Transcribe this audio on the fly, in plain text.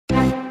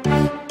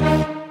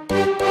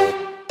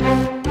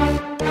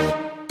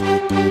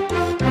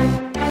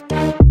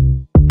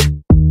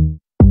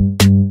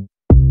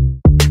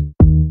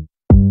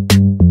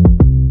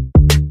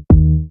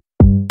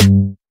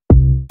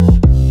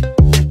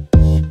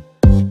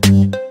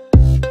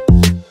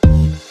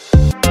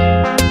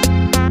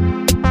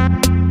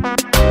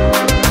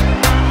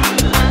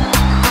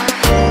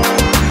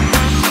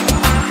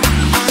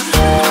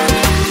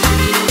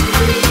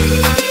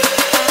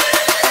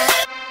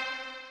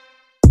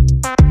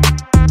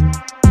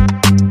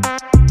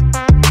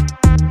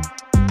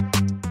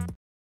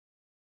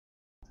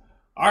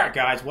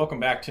right, guys, welcome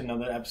back to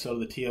another episode of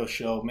the T.O.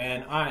 Show.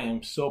 Man, I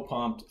am so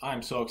pumped.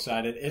 I'm so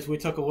excited. As we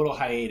took a little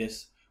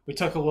hiatus, we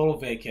took a little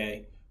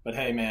vacay, but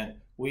hey,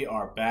 man, we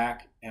are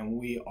back and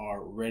we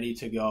are ready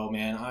to go,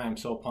 man. I am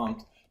so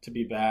pumped to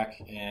be back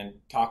and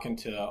talking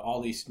to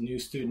all these new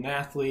student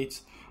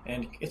athletes.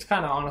 And it's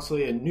kind of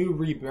honestly a new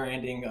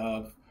rebranding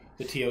of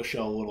the T.O.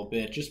 Show a little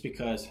bit, just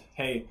because,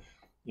 hey,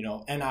 you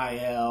know,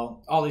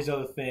 NIL, all these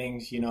other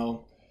things, you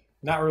know,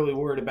 not really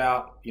worried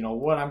about, you know,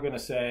 what I'm going to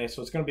say.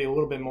 So it's going to be a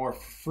little bit more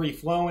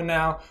free-flowing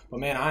now. But,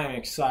 man, I am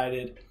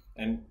excited.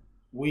 And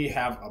we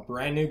have a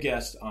brand new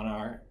guest on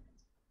our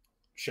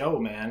show,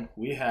 man.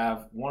 We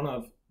have one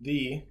of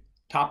the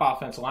top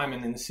offensive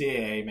linemen in the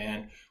CAA,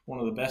 man. One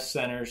of the best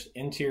centers,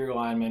 interior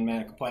linemen,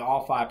 man. Can play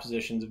all five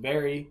positions.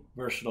 Very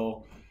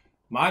versatile.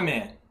 My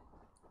man,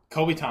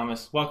 Kobe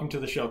Thomas. Welcome to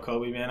the show,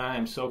 Kobe, man. I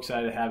am so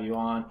excited to have you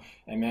on.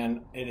 And,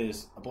 man, it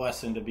is a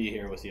blessing to be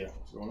here with you.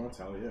 What's going on,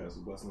 Tally? Yeah, it's a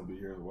blessing to be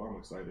here as well. I'm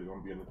excited to be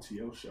on the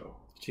T.O. Show.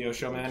 T.O.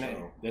 Show,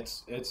 man.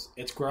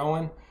 It's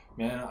growing.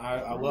 Man,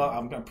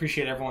 I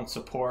appreciate everyone's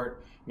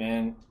support,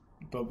 man.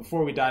 But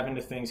before we dive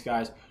into things,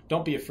 guys,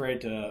 don't be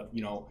afraid to,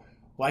 you know,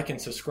 like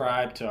and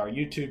subscribe to our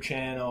YouTube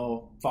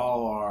channel,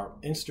 follow our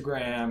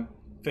Instagram,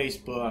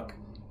 Facebook,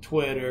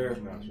 Twitter,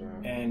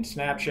 and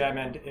Snapchat,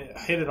 man.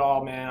 Hit it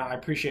all, man. I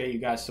appreciate you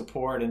guys'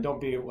 support. And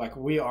don't be like,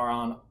 we are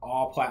on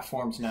all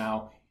platforms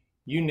now.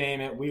 You name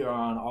it, we are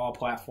on all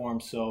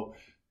platforms. So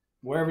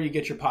wherever you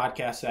get your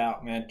podcasts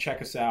out, man,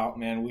 check us out,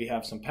 man. We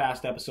have some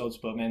past episodes,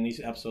 but, man,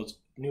 these episodes,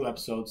 new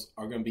episodes,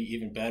 are going to be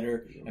even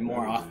better and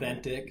more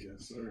authentic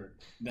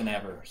than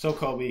ever. So,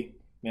 Kobe,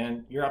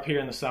 man, you're up here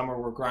in the summer.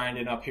 We're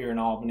grinding up here in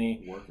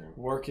Albany.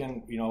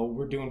 Working. You know,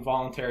 we're doing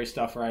voluntary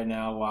stuff right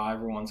now while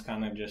everyone's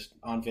kind of just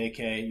on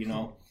vacay, you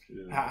know.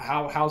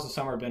 Yeah. How's the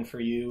summer been for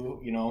you?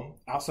 You know,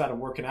 outside of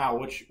working out,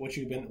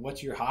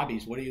 what's your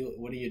hobbies? What are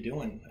you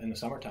doing in the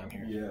summertime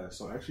here? Yeah,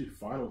 so actually,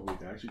 final week,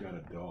 I actually got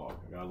a dog.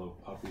 I got a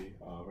little puppy.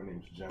 Her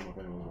name's Gemma, if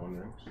anyone's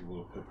wondering. She's a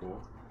little pit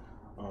bull.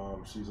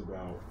 She's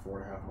about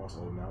 4.5 months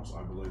old now, so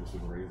I believe it's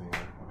been raising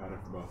her. I've had her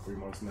for about 3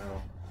 months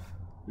now.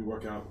 We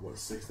work out,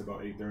 6 to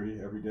about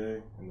 8:30 every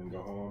day, and then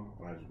go home.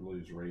 And I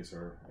really just raise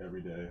her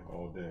every day,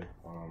 all day.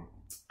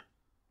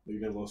 Maybe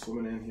get a little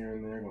swimming in here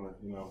and there,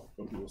 go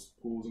to people's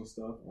pools and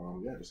stuff.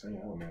 Just hanging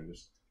out, man.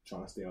 Just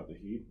trying to stay out the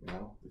heat, you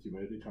know, the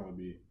humidity, trying to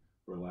be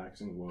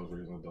relaxing as well as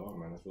raising a dog,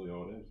 man. That's really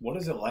all it is. What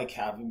is it like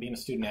being a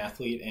student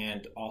athlete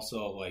and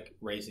also like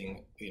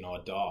raising, you know,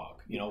 a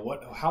dog? You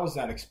know, how has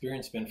that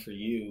experience been for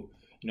you?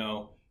 You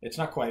know, it's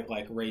not quite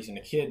like raising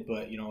a kid,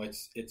 but, you know,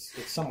 it's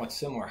somewhat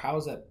similar.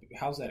 How's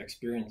that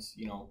experience,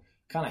 you know,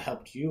 kind of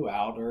helped you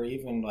out, or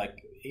even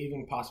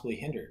possibly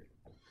hindered?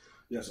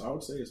 Yes, I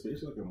would say it's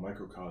basically like a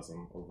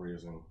microcosm of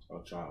raising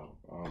a child.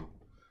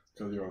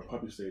 Because you're on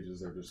puppy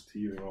stages, they're just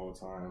teething all the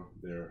time.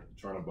 They're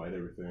trying to bite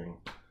everything,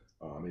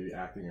 maybe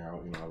acting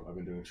out. You know, I've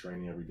been doing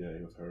training every day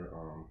with her.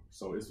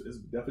 So it's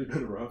definitely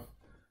been rough.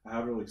 I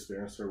haven't really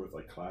experienced her with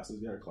like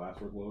classes yet, or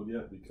classwork load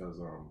yet, because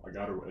I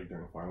got her like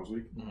during finals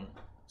week. Mm-hmm.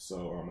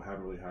 So I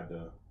haven't really had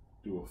to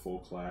do a full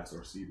class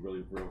or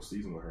real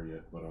season with her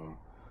yet. But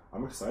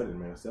I'm excited,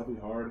 man. It's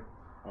definitely hard.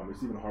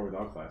 It's even hard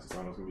without classes.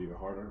 I know it's gonna be even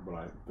harder, but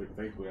I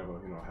thankfully have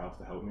a house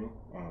to help me.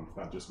 It's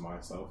not just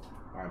myself.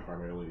 I'm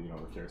primarily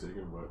the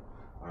caretaker, but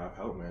I have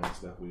help, man. It's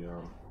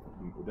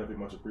definitely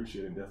much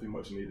appreciated and definitely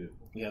much needed.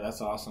 Yeah,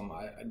 that's awesome.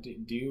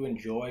 Do you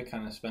enjoy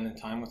kind of spending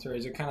time with her?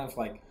 Is it kind of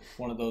like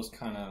one of those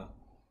kind of,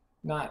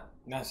 not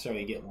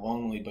necessarily get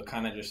lonely, but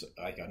kind of just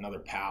like another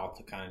pal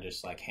to kind of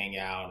just like hang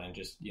out and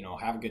just, you know,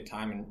 have a good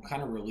time and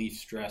kind of relieve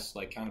stress,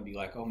 like kind of be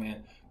like, oh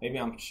man, maybe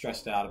I'm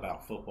stressed out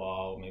about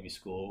football, maybe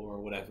school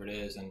or whatever it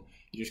is, and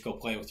you just go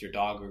play with your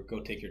dog or go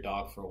take your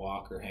dog for a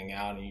walk or hang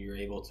out, and you're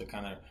able to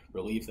kind of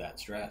relieve that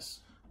stress.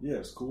 Yeah,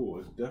 it's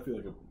cool. It's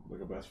definitely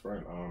like a best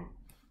friend.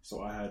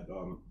 So I had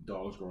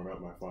dogs growing up.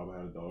 My father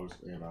had dogs,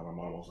 and my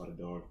mom also had a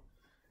dog.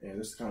 And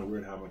it's kind of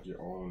weird having like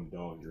your own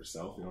dog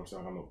yourself. You know what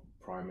I'm saying? I'm a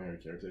primary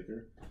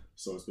caretaker.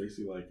 So it's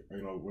basically like,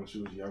 you know, when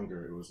she was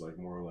younger, it was like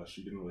more or less,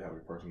 she didn't really have a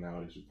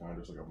personality. She was kind of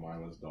just like a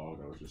mindless dog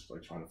that was just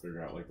like trying to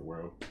figure out like the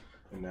world.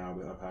 And now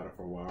that I've had her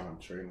for a while and I'm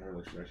training her,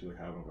 like she's actually like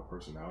having like a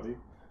personality.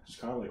 She's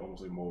kind of like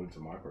almost like molded to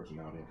my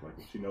personality. Like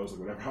if she knows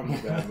like whenever I'm in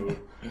a bad mood,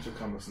 she'll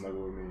come and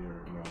snuggle with me,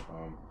 or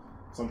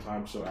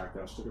sometimes she'll act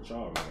out. She's like a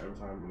child, man. Every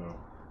time,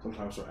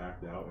 sometimes she'll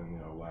act out and,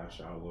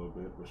 lash out a little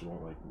bit, but she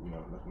won't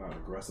not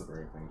aggressive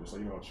or anything. Just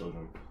like,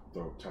 children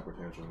throw temper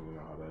tantrums, you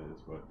know how that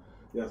is. But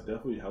yeah, it's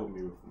definitely helped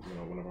me with,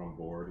 whenever I'm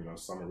bored.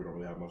 Summer we don't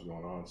really have much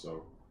going on,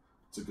 so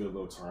it's a good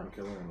little time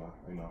killer,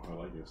 and I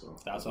like it. So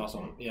that's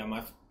awesome. Yeah,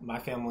 my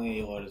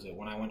family, what is it?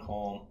 When I went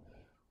home,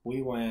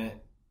 we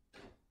went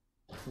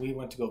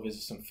to go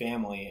visit some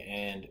family,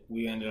 and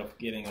we ended up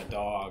getting a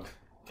dog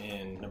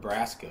in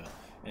Nebraska,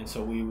 and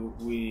so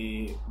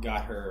we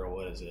got her.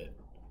 What is it?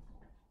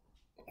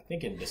 I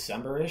think in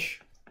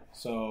December-ish.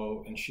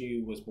 So, and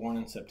she was born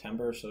in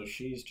September, so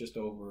she's just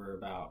over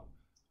about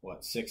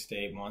 6 to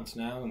 8 months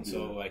now, and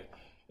so like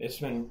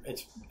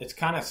it's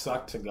kind of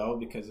sucked to go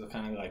because it's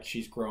kind of like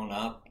she's grown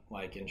up,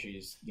 like, and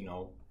she's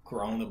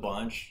grown a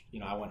bunch.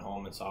 You know, I went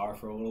home and saw her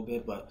for a little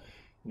bit, but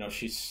you know,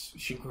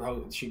 she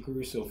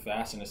grew so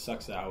fast, and it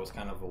sucks that I was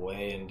kind of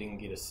away and didn't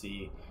get to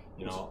see.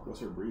 You know,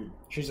 what's her breed?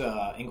 She's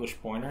a English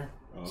pointer,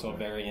 Oh, okay. so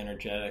very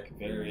energetic,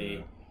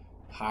 very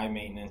high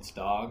maintenance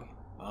dog.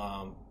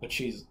 But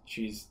she's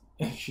she's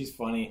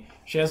funny.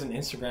 She has an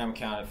Instagram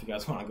account if you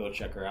guys want to go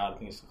check her out. I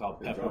think it's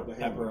called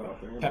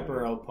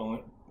Pepper O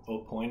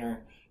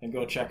Pointer, and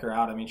go check her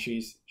out. I mean,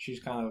 she's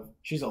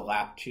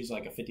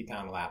like a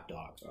 50-pound lap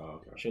dog. Oh,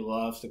 okay. She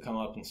loves to come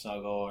up and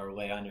snuggle or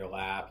lay on your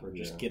lap or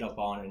just get up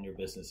on in your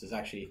business. It's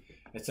actually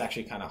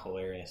kind of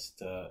hilarious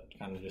to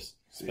kind of just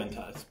spend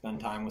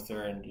time with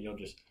her, and you'll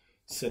just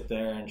sit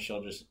there and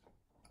she'll just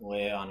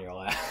lay on your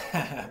lap.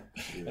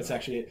 It's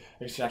actually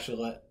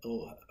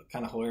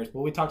kind of hilarious.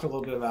 But we talked a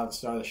little bit about the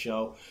start of the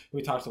show.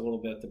 We talked a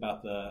little bit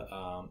about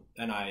the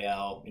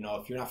NIL. You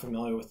know, if you're not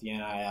familiar with the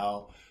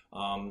NIL,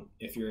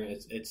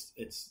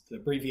 it's the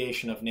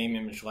abbreviation of name,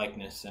 image,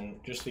 likeness.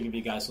 And just to give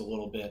you guys a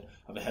little bit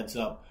of a heads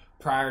up,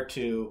 prior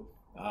to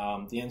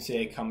the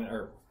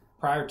NCAA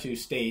prior to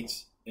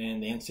states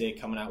and the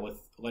NCAA coming out with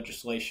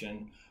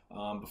legislation,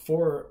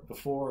 before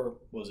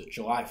was it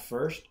July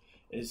 1st,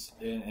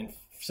 and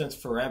since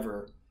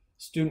forever,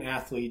 student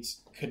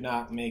athletes could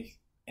not make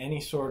any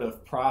sort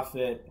of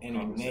profit,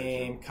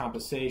 any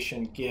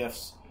compensation,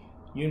 gifts,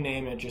 you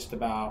name it, just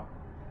about,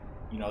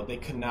 you know, they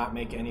could not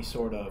make any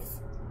sort of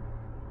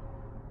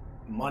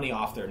money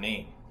off their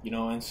name, you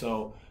know. And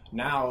so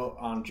now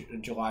on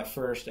July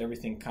 1st,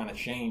 everything kind of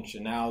changed,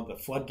 and now the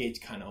floodgates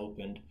kind of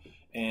opened,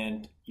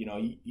 and, you know,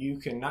 you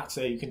can not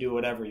say you can do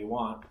whatever you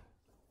want,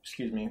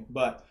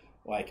 but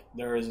like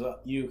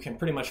you can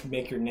pretty much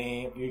make your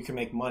name, you can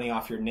make money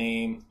off your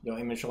name, you know,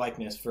 image,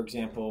 likeness. For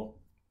example,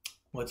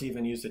 let's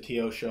even use the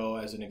TO show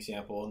as an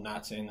example,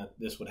 not saying that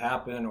this would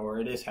happen or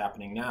it is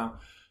happening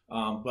now,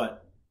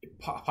 but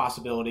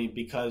possibility,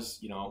 because,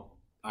 you know,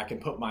 I can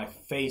put my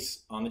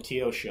face on the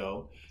TO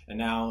show, and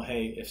now,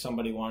 hey, if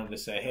somebody wanted to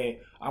say, hey,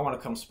 I want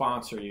to come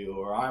sponsor you,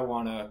 or I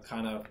want to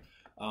kind of,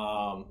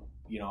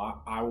 you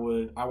know, I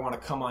want to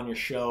come on your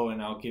show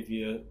and I'll give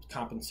you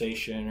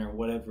compensation or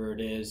whatever it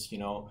is, you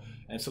know.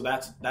 And so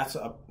that's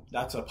a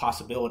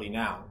possibility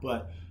now.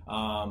 But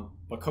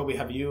Kobe,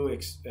 have you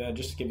just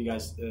to give you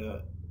guys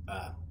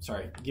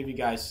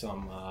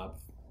some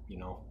you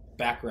know,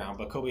 background?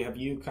 But Kobe, have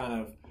you kind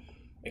of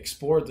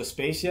explored the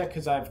space yet?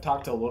 Because I've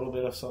talked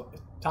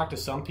to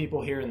some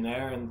people here and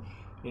there, and,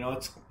 you know,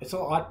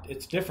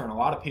 it's different. A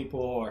lot of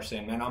people are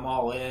saying, man, I'm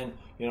all in,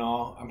 you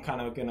know, I'm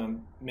kind of gonna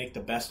make the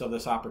best of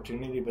this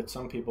opportunity. But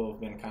some people have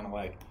been kind of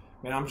like,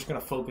 man, I'm just gonna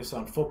focus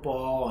on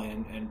football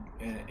and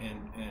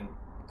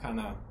kind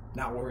of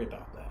not worry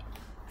about that.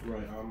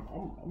 Right.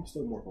 I'm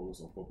still more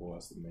focused on football.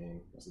 That's the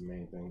main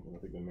thing. And I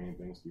think the main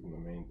thing is keeping the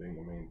main thing.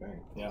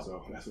 Yeah.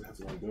 So that's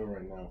what I'm doing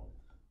right now.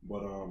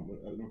 But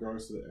in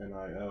regards to the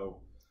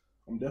NIL,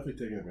 I'm definitely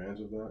taking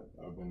advantage of that.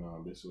 I've been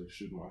basically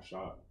shooting my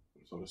shot,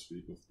 so to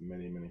speak, with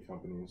many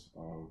companies.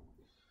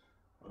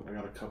 I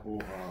got a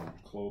couple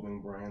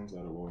clothing brands that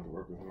are willing to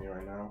work with me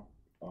right now.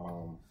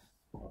 A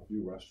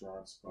few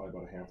restaurants, probably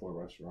about a handful of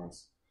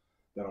restaurants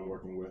that I'm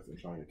working with and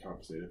trying to get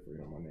compensated for, you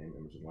know, my name,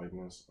 image, and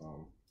likeness.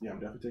 I'm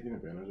definitely taking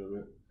advantage of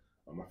it.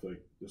 I feel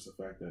like just the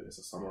fact that it's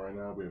a summer right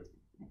now, we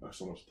have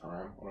so much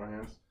time on our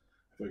hands. I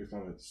feel like it's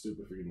kind of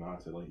stupid for you not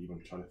to, like, even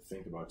try to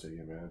think about taking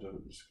advantage of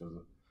it, just because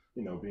of,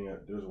 you know, being a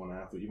Division I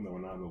athlete. Even though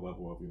we're not on the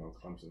level of, you know,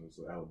 Clemson's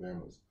or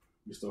Alabama's,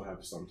 we still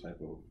have some type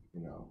of,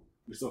 you know,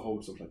 we still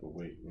hold some type of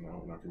weight, you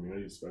know, in our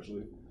community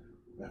especially.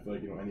 And I feel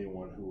like, you know,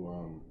 anyone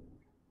who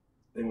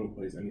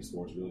plays any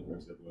sports really for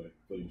NCAA, I feel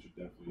like you should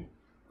definitely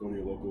go to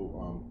your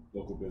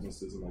local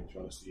businesses and, like,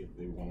 try to see if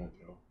they want to,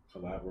 you know,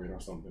 collaborate on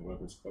something,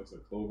 whether it's like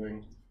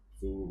clothing,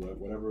 food,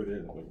 whatever it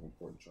is. I think it's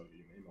important to try to get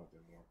your name out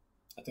there more.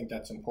 I think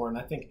that's important.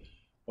 I think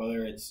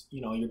whether it's, you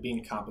know, you're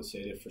being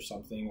compensated for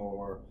something,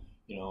 or,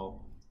 you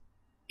know,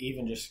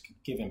 even just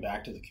giving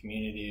back to the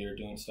community or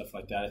doing stuff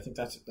like that, I think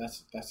that's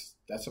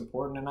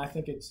important. And I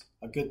think it's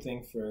a good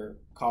thing for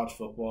college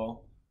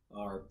football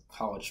or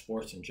college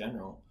sports in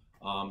general.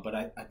 But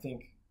I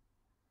think,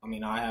 I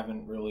mean, I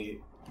haven't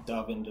really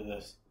dove into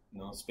this, you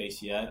know,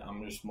 space yet.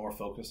 I'm just more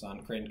focused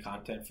on creating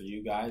content for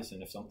you guys,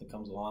 and if something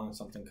comes along,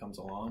 something comes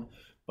along.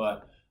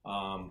 But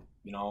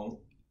you know,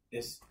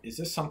 is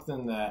this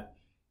something that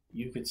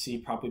you could see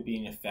probably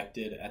being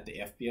affected at the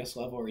FBS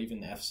level or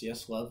even the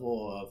FCS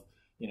level of,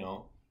 you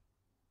know,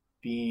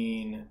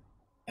 being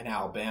an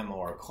Alabama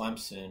or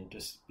Clemson,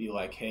 just be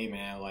like, hey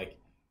man, like,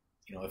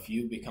 you know, if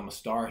you become a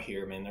star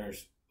here, man,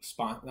 there's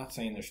not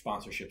saying there's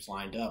sponsorships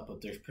lined up,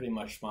 but there's pretty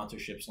much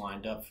sponsorships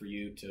lined up for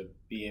you to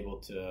be able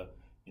to,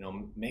 you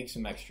know, make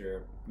some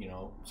extra, you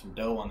know, some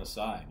dough on the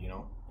side, you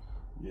know?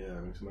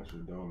 Yeah, make some extra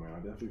dough, man. I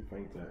definitely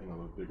think that, you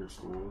know, the bigger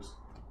schools,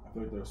 I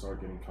feel like they'll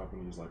start getting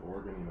companies like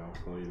Oregon, you know,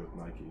 affiliated with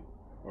Nike,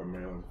 or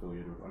Maryland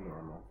affiliated with Under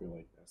Armour. I feel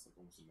like that's, like,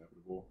 almost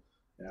inevitable.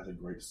 And that's a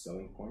great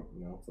selling point,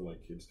 you know, for,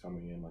 like, kids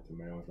coming in, like, to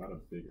Maryland.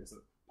 It's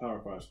a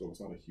Power 5 school.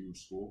 It's not a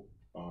huge school.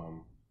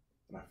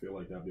 And I feel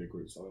like that'd be a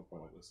great selling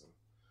point. Like, listen,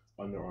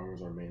 Under Armour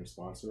is our main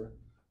sponsor,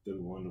 they're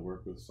willing to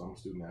work with some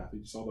student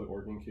athletes. You saw the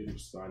Oregon kid who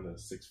signed a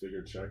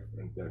 6-figure check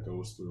and that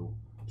goes through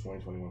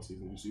 2021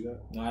 season. Did you see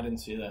that? No, I didn't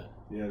see that.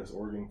 Yeah, this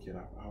Oregon kid,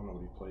 I don't know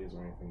what he plays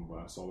or anything, but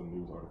I saw the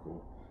news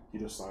article. He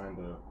just signed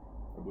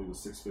I believe, a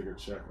 6-figure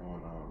check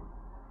on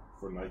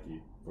for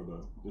Nike for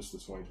just the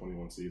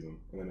 2021 season,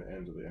 and then it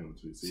ends at the end of the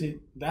season. See,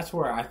 that's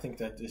where I think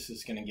that this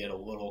is going to get a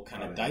little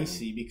kind of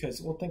dicey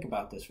because, well, think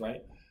about this,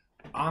 right?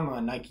 I'm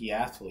a Nike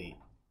athlete,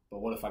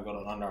 but what if I go to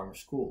an Under Armour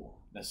school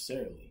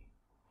necessarily?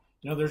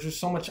 There's just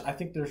so much. I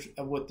think there's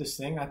with this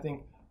thing. I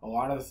think a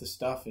lot of the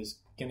stuff is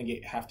going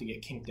to have to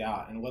get kinked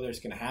out, and whether it's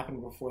going to happen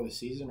before the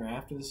season or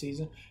after the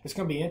season, it's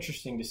going to be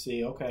interesting to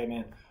see. Okay,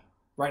 man.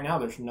 Right now,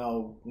 there's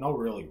no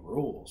really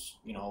rules.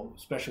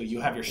 Especially you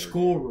have your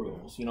school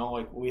rules.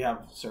 Like we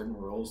have certain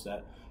rules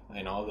that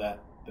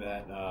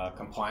that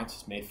compliance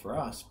is made for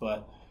us,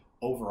 but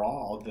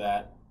overall,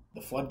 that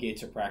the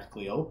floodgates are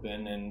practically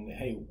open, and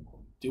hey,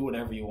 do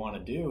whatever you want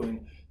to do.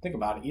 And think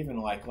about it.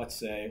 Even like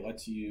let's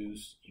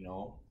use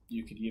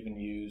you could even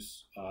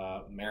use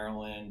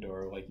Maryland,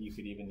 or like you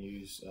could even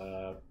use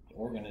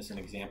Oregon as an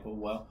example.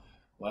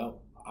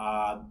 Well,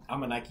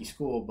 I'm a Nike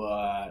school,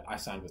 but I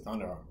signed with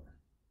Under Armour.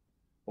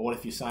 But what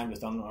if you signed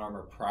with Under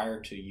Armour prior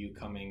to you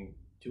coming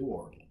to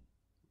Oregon?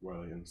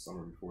 Well, in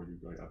summer before you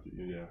go after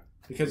yeah.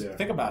 Because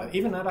think about it,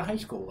 even at a high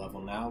school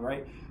level now,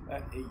 right?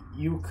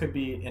 You could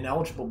be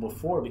ineligible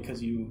before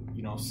because you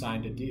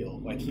signed a deal,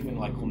 like even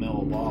like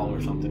LaMelo Ball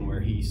or something, where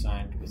he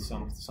signed with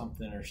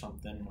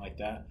something like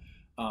that,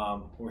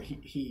 where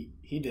he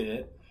did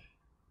it.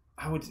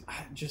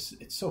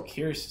 It's so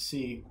curious to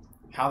see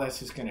how that's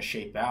just going to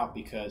shape out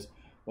because,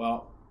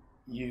 well,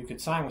 you could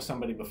sign with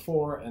somebody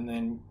before and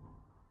then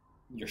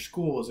your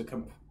school is a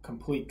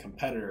complete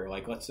competitor.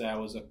 Like let's say I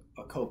was a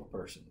Coke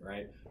person,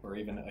 right? Or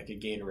even like a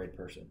Gatorade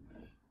person.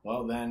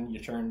 Well, then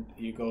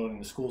you go in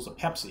the school's a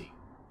Pepsi,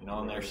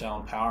 and they're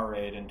selling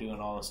Powerade and doing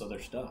all this other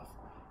stuff.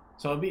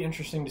 So it'd be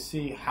interesting to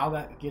see how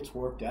that gets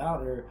worked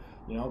out, or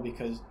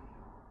because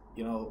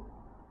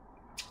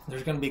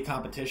there's going to be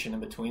competition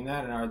in between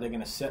that, and are they going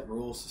to set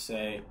rules to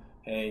say,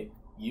 hey,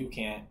 you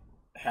can't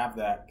have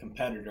that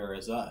competitor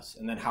as us,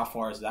 and then how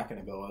far is that going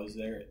to go as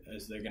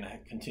they're going to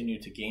continue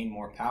to gain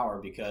more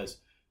power because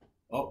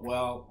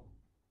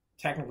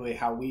technically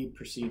how we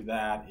perceive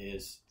that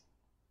is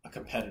a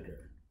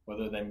competitor,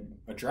 whether they're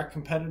a direct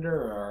competitor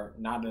or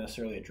not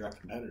necessarily a direct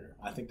competitor.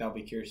 I think that'll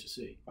be curious to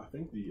see. I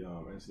think the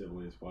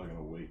NCAA is probably going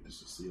to wait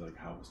just to see like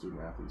how the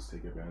student athletes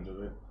take advantage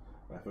of it.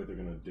 And I feel like they're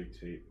going to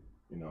dictate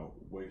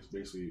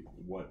basically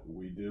what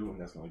we do, and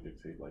that's going to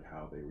dictate like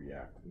how they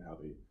react and how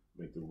they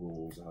make the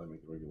rules, how they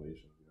make the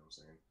regulations. You know what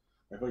I'm saying?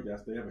 I feel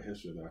like they have a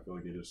history of that. I feel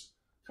like they just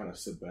kind of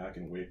sit back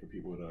and wait for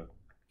people to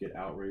get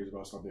outraged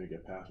about something, to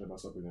get passionate about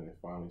something, and they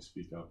finally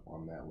speak up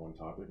on that one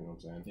topic. You know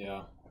what I'm saying?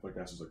 Yeah. I feel like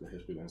that's just like the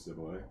history of the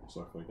NCAA.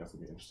 So I feel like that's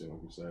gonna be interesting,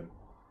 like you said.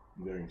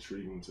 Very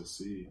intriguing to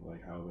see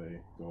like how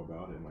they go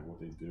about it and like what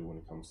they do when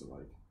it comes to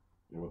like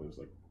whether it's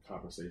like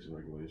compensation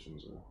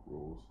regulations or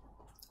rules.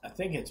 I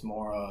think it's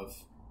more of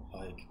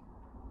like.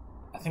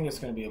 I think it's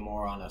going to be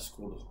more on a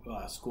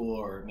school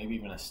or maybe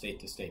even a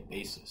state-to-state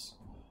basis,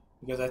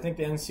 because I think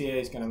the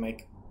NCAA is going to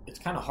make it's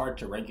kind of hard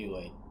to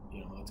regulate.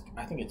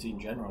 I think it's in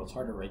general it's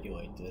hard to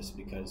regulate this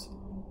because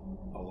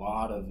a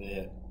lot of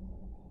it,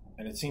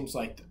 and it seems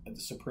like the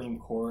Supreme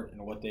Court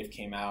and what they've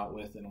came out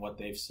with and what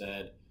they've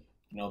said,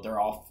 they're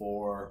all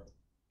for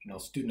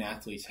student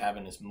athletes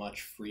having as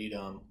much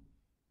freedom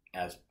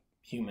as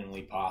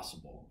humanly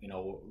possible,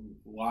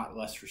 a lot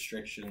less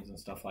restrictions and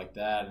stuff like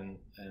that,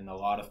 and a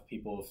lot of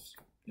people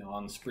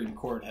on the Supreme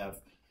Court have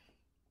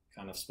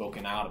kind of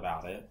spoken out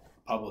about it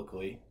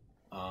publicly.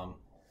 Well,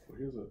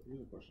 here's a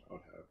question I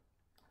would have.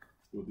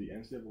 Would the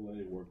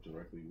NCAA work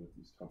directly with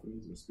these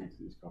companies and speak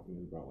to these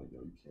companies about like,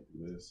 you can't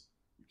do this,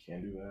 you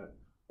can't do that,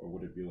 or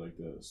would it be like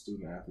the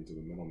student athletes or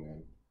the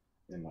middleman,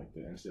 and like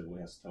the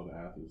NCAA has to tell the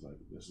athletes like,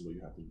 this is what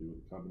you have to do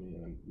with the company,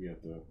 and then we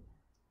have to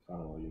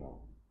kind of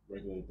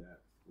regulate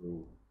that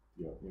through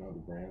the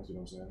brands, you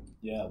know what I'm saying?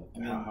 Yeah.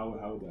 How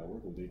would that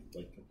work? Would they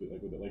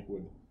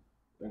would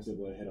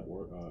NCAA hit up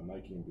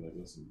Nike and be like,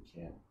 listen, you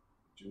can't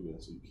do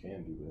this, or you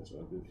can do this,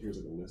 or here's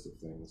like a list of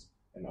things,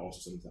 and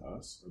also send it to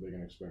us? Or are they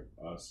gonna expect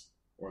us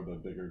or the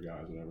bigger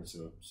guys, whatever,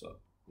 to? So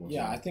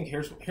yeah, I think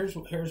here's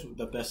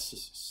the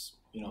best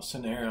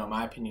scenario in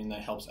my opinion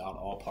that helps out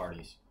all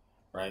parties,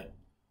 right?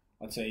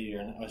 Let's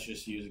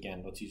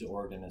use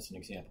Oregon as an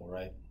example,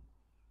 right?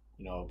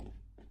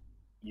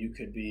 You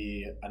could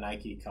be a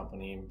Nike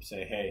company and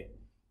say, hey,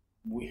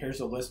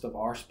 here's a list of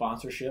our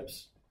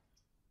sponsorships.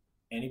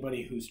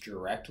 Anybody who's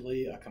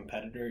directly a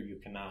competitor, you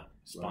cannot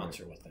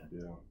sponsor with them.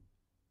 Yeah.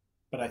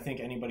 But I think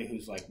anybody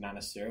who's like not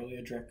necessarily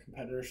a direct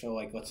competitor, so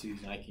like let's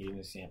use Nike as an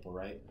example,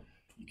 right?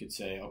 You could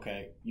say,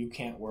 okay, you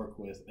can't work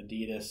with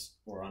Adidas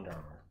or Under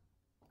Armour.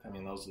 I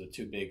mean, those are the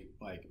two big,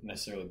 like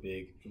necessarily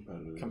big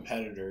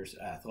competitors,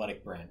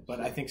 athletic brand. But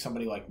I think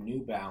somebody like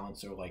New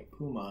Balance or like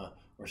Puma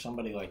or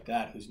somebody like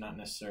that who's not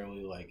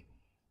necessarily like,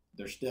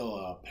 they're still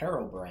a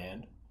apparel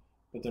brand,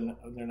 but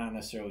they're not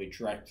necessarily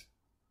direct.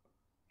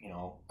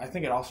 I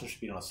think it also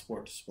should be on a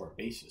sport-to-sport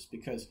basis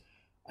because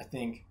I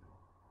think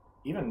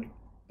even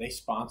they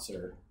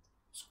sponsor,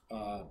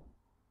 uh,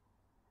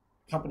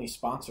 companies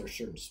sponsor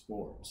certain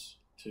sports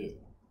too.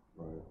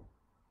 Right.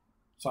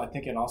 So I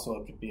think it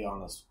also could be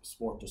on a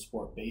sport to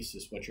sport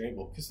basis what you're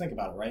able. Because think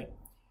about it, right?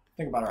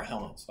 Think about our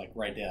helmets, like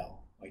Rydell.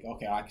 Like,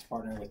 okay, I can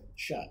partner with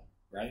Shutt,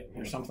 right,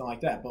 or something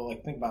like that. But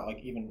like, think about like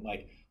even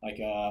like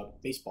a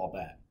baseball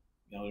bat.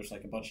 You know, there's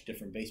like a bunch of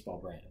different baseball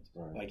brands.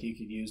 Right. Like you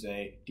could use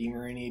a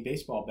DeMarini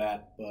baseball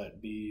bat,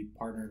 but be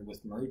partnered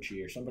with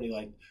Marucci or somebody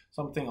like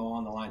something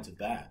along the lines of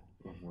that.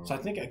 Mm-hmm. So I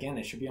think again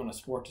it should be on a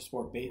sport to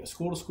sport a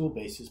school to school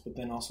basis, but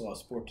then also a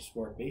sport to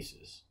sport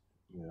basis.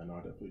 Yeah, no, I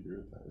definitely agree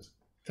with that.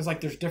 Because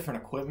like there's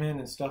different equipment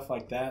and stuff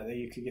like that that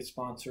you could get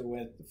sponsored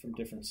with from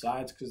different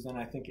sides. Because then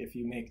I think if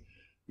you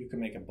can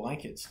make a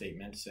blanket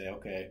statement, say,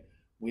 okay,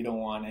 we don't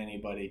want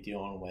anybody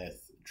dealing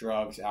with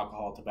drugs,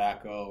 alcohol,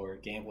 tobacco, or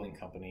gambling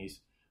companies,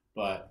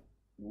 but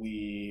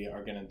we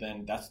are gonna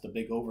then that's the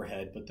big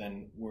overhead. But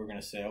then we're gonna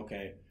say,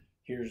 okay,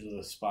 here's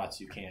the spots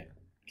you can't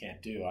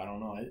do. I don't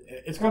know.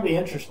 It's gonna be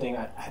interesting.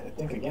 I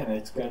think again,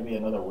 it's gonna be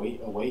another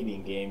a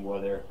waiting game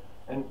whether.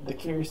 And the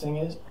curious thing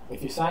is,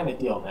 if you sign a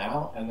deal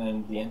now, and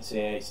then the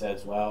NCAA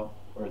says, well,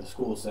 or the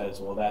school says,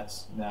 well,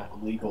 that's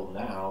not legal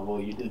now. Well,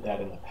 you did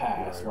that in the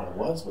past when it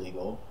was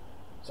legal.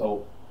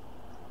 So,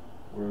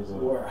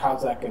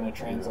 how's that going to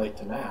translate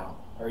to now?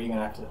 Are they going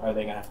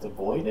to have to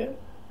void it?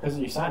 Because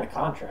you sign a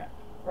contract,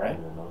 right?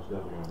 Yeah, no, it's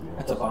definitely going to be.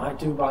 It's a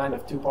two bind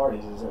of two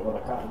parties. Is what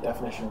a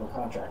definition of a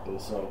contract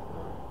is. So,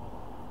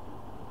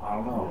 I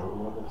don't know. Yeah,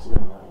 we'll have to see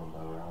on that one,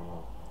 though. I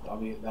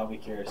don't know. I'll be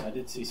curious. I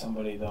did see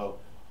somebody though.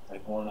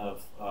 Like one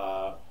of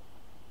a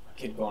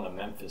kid going to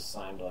Memphis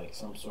signed like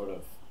some sort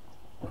of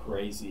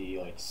crazy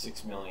like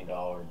 $6 million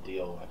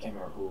deal. I can't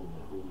remember who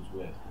was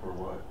with. For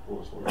what? What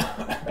was for?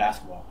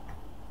 Basketball.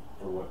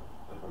 For what?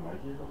 Like a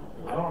Nike or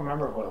something? I don't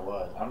remember what it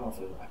was. I don't know if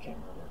I can't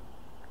remember.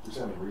 You're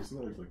saying like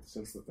recently, like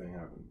since the thing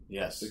happened?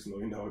 Yes. $6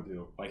 million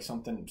deal. Like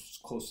something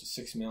close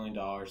to $6 million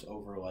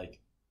over like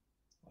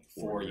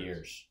 4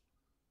 years.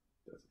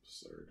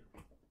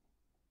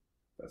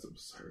 That's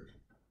absurd.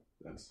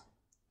 That's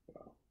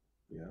wow.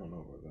 Yeah, I don't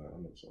know about that. I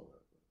never saw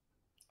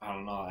that. I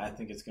don't know. I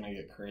think it's gonna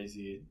get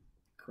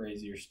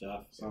crazier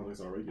stuff. Sounds like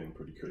it's already getting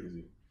pretty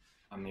crazy.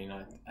 I mean,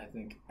 I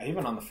think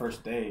even on the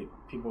first day,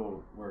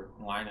 people were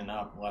lining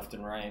up left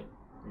and right.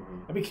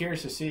 Mm-hmm. I'd be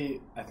curious to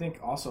see. I think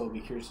also I'd be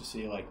curious to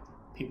see like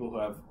people who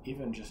have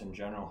even just in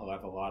general who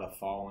have a lot of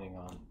following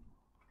on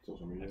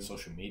social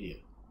media.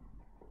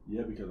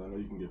 Yeah, because I know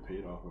you can get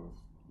paid off of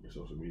your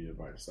social media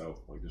by itself,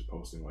 like just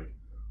posting like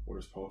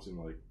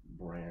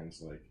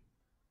brands like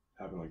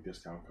having like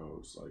discount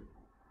codes, like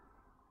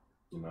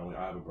like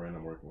I have a brand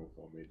I'm working with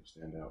called Made to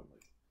Stand Out.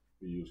 Like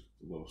we use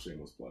a little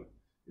shameless plug.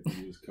 If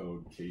you use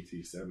code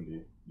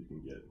KT70, you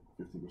can get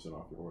 15%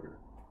 off your order.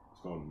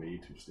 It's called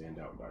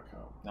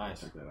MadeToStandOut.com.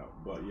 Nice. Check that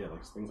out. But yeah,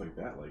 like things like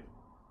that, like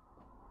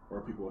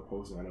or people are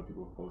posting. I know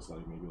people have posted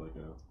like maybe like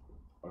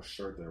a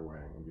shirt they're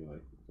wearing and be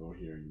like, go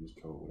here, use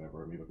code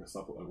whatever, or maybe like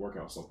a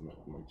workout supplement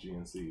from like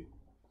GNC,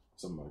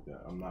 something like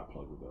that. I'm not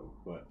plugged with them,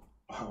 but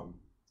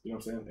you know what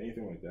I'm saying?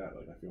 Anything like that,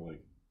 like I feel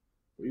like.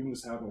 But even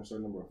just having a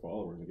certain number of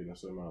followers and getting a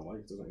certain amount of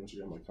likes, doesn't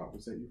Instagram like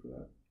compensate you for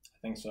that? I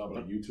think so.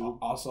 Like but YouTube?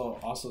 Also,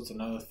 it's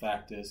another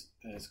fact is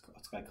it's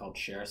like called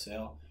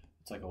ShareSale.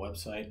 It's like a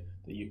website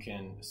that you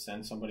can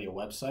send somebody a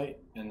website,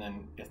 and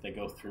then if they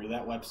go through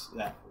that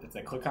website, if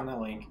they click on that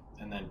link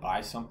and then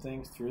buy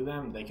something through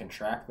them, they can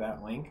track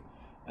that link,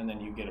 and then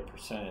you get a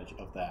percentage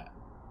of that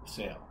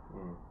sale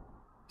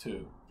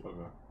too.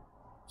 Okay.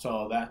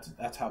 So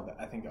that's how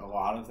I think a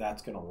lot of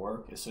that's going to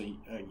work. Is so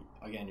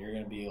again, you're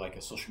going to be like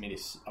a social media,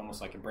 almost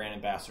like a brand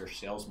ambassador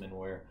salesman,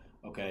 where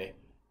okay,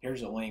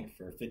 here's a link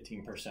for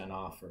 15%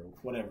 off or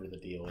whatever the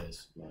deal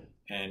is, right.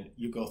 And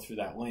you go through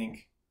that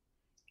link.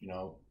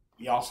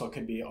 You also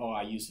could be,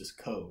 I use this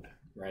code,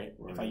 right?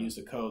 If I use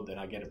the code, then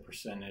I get a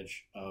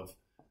percentage of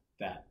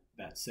that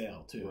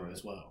sale too,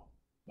 as well.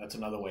 That's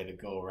another way to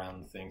go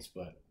around things,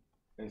 but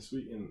and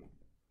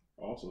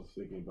also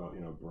thinking about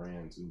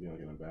brands and being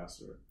like an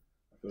ambassador.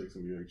 I feel like it's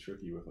gonna be very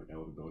tricky with like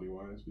eligibility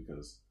wise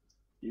because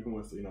even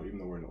with even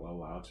though we're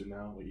allowed to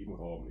now, like even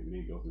with all of them, we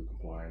need to go through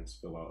compliance,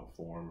 fill out a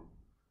form,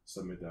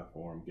 submit that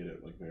form, get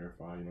it like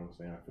verified. You know what I'm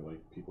saying? I feel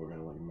like people are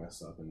gonna like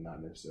mess up and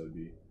not necessarily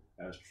be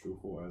as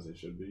truthful as they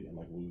should be and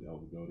like lose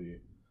eligibility.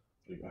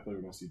 Like I feel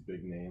like we're gonna see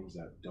big names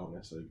that don't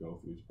necessarily go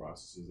through these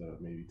processes that are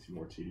maybe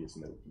more tedious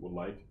than they would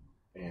like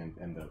and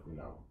end up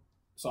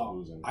So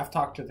losing. I've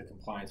talked to the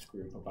compliance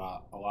group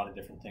about a lot of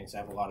different things. I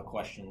have a lot of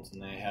questions,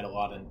 and they had a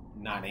lot of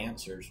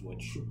non-answers,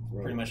 which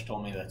pretty much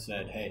told me that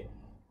said, hey,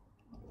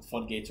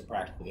 floodgates are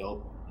practically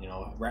open,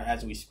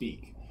 as we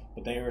speak.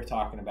 But they were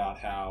talking about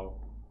how,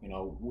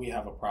 we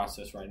have a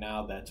process right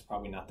now that's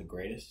probably not the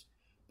greatest,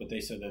 but they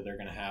said that they're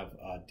going to have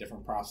a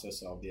different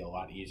process that'll be a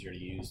lot easier to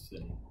use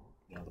than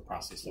the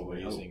process that we're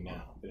using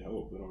now. They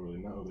hope. They don't really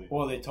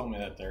know. They told me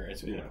that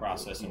it's in the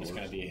process and it's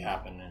going to be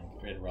happening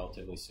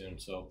relatively soon.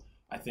 So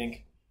I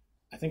think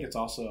it's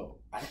also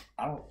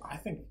I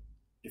think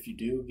if you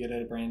do get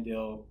a brand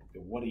deal,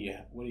 what are you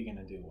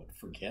gonna do? What,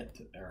 forget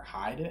or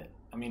hide it?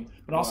 I mean,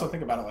 but also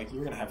think about it like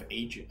you're gonna have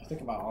agents.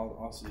 Think about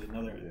also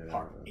another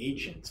part,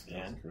 agents,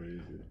 man. That's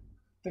crazy.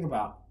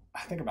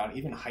 Think about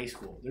even high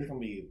school. There's gonna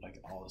be like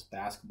all this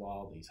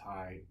basketball, these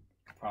high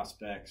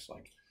prospects.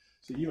 Like,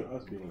 see, even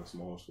us being in a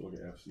small school, like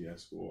an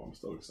FCS school, I'm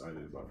still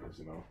excited about this.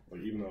 You know,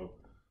 like even though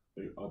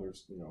like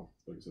others, you know,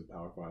 like I said,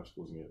 Power 5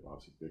 schools and get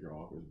obviously bigger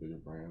offers, bigger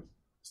brands.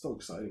 It's still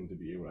exciting to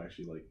be able to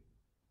actually like,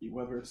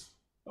 whether it's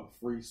a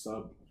free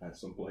sub at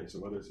some place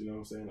or whether it's, you know what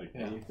I'm saying, like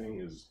anything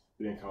is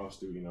being a college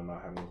student, you know,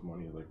 not having enough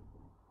money, like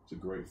it's a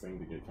great thing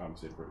to get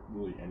compensated for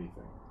really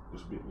anything.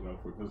 Just be, you know,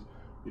 because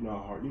you know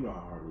how hard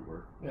we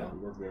work. Yeah. We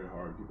work very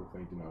hard. People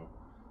think, you know,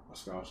 a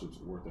scholarship's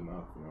worth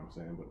enough, you know what I'm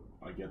saying?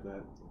 But I get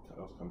that. It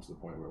also comes to the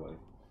point where like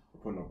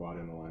we're putting our body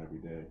on the line every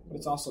day. But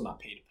it's also not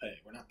pay to pay.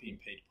 We're not being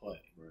paid to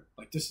play. Right.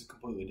 Like this is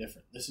completely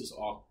different. This is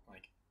all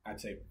like I'd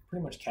say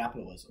pretty much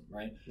capitalism,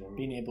 right? Mm-hmm.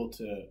 Being able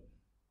to,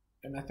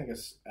 and I think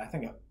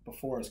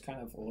before it's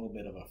kind of a little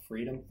bit of a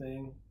freedom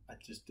thing. I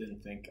just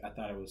didn't think. I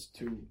thought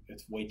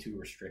it's way too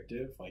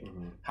restrictive. Like,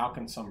 how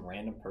can some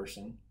random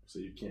person? So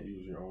you can't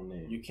use your own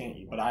name. You can't.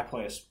 But I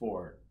play a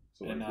sport,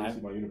 so and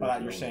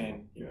like you're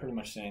saying you're pretty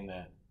much saying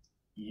that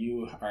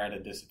you are at a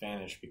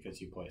disadvantage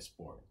because you play a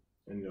sport.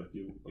 And you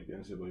like the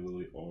NCAA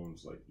literally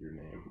owns like your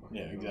name.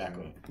 Yeah, you know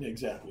exactly. Yeah,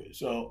 exactly.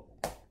 So,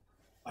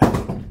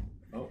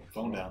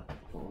 phone down.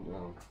 Phone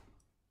down.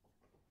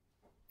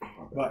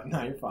 But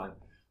no, you're fine.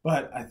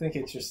 But I think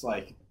it's just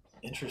like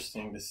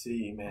interesting to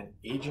see, man,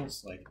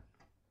 agents like,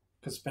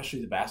 cause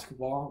especially the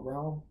basketball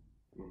realm,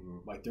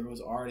 like there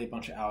was already a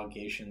bunch of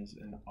allegations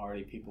and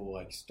already people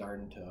like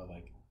starting to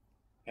like,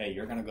 hey,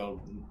 you're gonna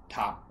go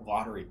top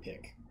lottery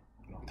pick,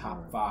 you know,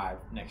 top 5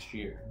 next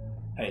year.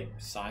 Hey,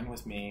 sign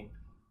with me.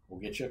 We'll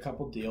get you a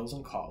couple deals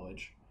in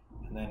college,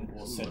 and then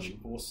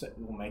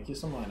we'll make you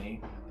some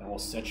money. Then we'll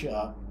set you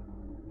up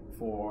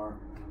for,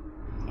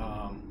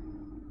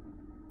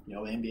 you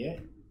know, the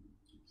NBA.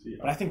 See,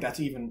 but I think the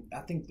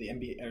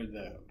NBA or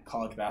the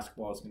college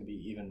basketball is going to be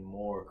even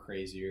more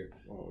crazier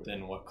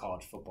than what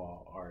college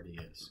football already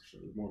is. Sure.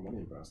 There's more money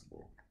in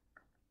basketball,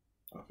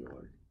 I feel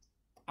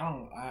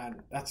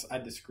like. I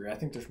disagree. I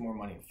think there's more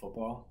money in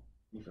football.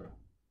 Okay.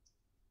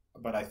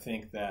 But I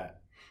think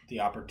that the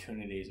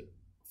opportunities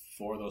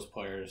for those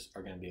players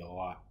are going to be a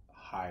lot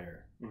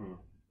higher.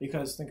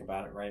 Because think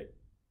about it, right?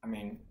 I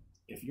mean,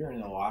 if you're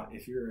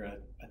a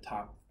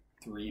top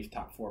 3,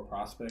 top 4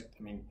 prospect,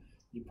 I mean,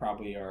 you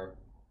probably are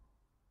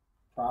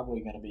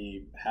going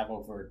to have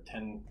over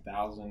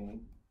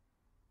 10,000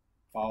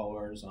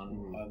 followers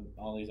on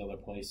all these other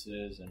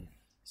places and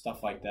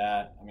stuff like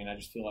that. I mean, I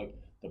just feel like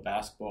the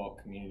basketball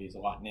community is a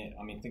lot.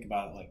 I mean, think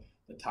about it, like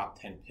the top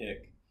 10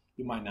 pick.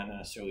 You might not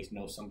necessarily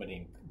know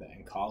somebody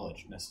in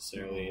college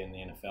necessarily in the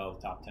NFL,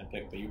 the top 10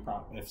 pick, but you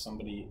probably, if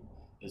somebody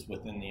is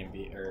within the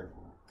NBA or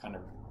kind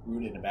of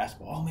rooted in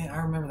basketball, oh man, I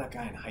remember that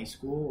guy in high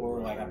school,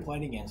 or like I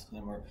played against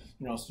him, or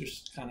you know, it's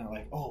just kind of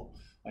like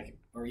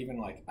or even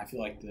like I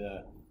feel like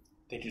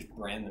they just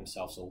brand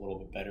themselves a little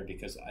bit better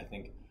because I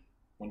think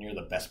when you're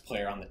the best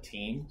player on the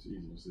team,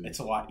 it's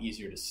a lot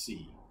easier to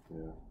see.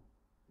 Yeah,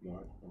 no,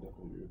 I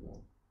definitely agree with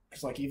that.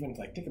 Because, like, even,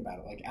 like, think about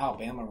it. Like,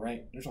 Alabama,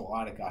 right? There's a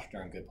lot of gosh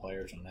darn good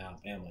players on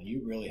Alabama.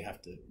 You really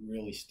have to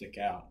really stick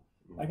out.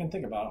 I can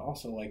think about it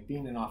also, like,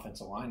 being an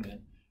offensive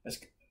lineman. That's,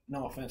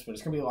 no offense, but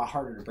it's going to be a lot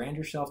harder to brand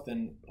yourself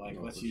than, like,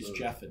 let's use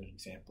Jeff as an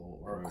example,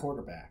 or a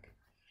quarterback.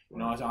 You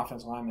know, as an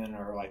offensive lineman,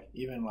 or, like,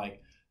 even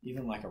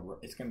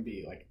it's going to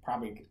be, like,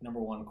 probably number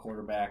 1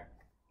 quarterback,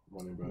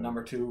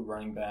 number 2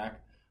 running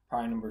back,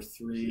 probably number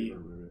 3,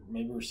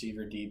 maybe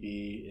receiver,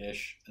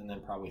 DB-ish, and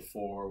then probably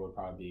 4 would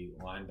probably be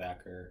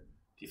linebacker,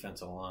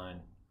 defensive line,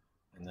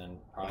 and then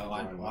probably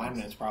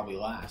lineman is probably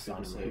last,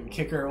 honestly.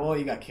 Kicker, well,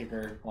 you got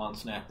kicker, long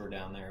snapper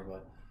down there,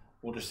 but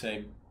we'll just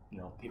say, you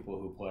know,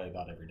 people who play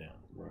about every down.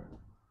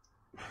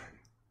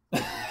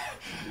 Right.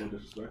 No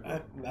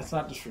disrespectful. That's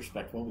not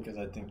disrespectful because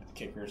I think the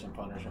kickers and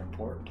punters are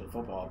important to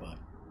football, but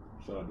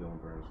shout out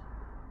Dylan Burns.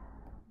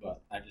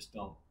 But I just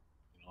don't,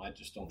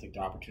 think the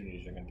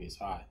opportunities are going to be as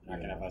high. They're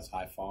not going to have as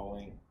high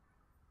following.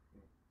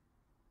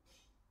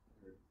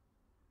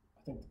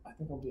 I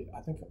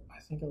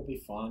think it'll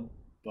be fun,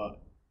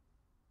 but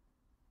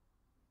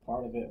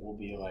part of it will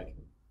be like,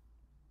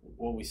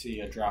 will we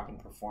see a drop in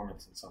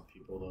performance in some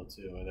people though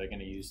too? Are they going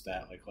to use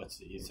that? Like, let's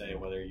say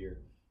whether you're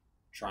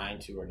trying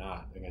to or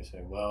not, they're going to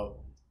say,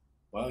 well,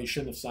 you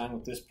shouldn't have signed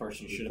with this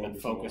person. You should have been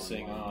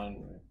focusing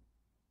on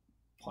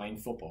playing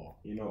football.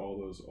 You know, all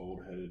those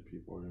old-headed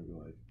people are going to be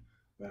like,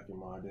 back in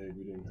my day,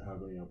 we didn't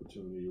have any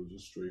opportunity. It was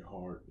just straight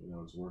heart. You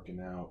know, it's working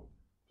out.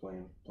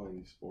 Playing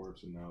these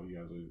sports, and now you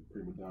guys are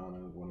prima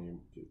donnas, want to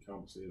get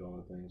compensated, all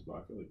the things. But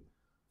I feel like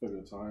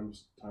the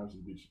times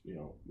would be, you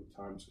know, the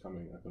time's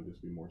coming. I think there's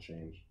be more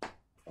change,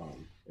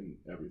 in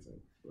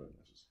everything. But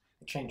that's just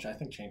change. I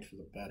think change for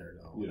the better,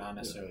 though. Not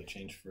necessarily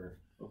change for.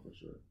 Oh, for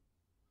sure.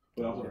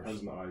 But also depends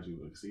on the eyes you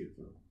like see it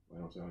through.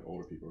 Like I'm saying, like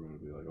older people are going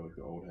to be like, oh, like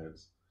the old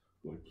heads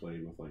who like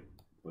played with like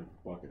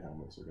bucket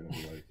helmets are going to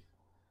be like,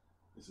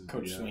 this is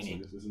Coach Sweeney.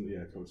 So this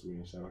isn't Coach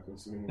Sweeney. Shout out Coach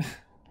Sweeney.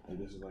 Like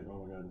this is like,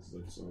 oh my god, this is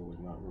like so like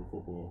not real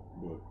football,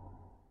 but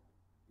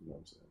you know what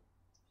I'm saying.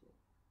 So,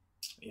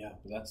 Yeah,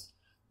 but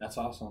that's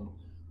awesome.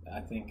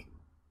 I think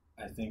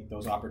I think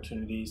those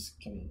opportunities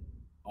can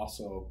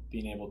also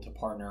being able to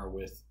partner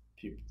with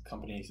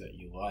companies that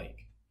you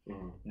like.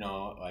 mm-hmm. You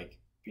know, like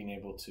being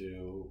able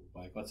to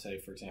like let's say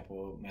for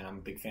example, man, I'm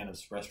a big fan of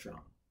this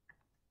restaurant.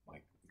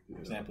 Like for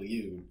example,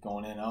 you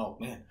going in, oh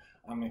man,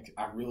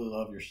 I really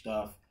love your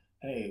stuff.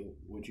 Hey,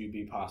 would you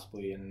be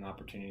possibly in an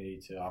opportunity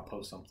to I'll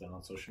post something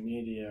on social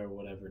media or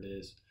whatever it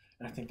is?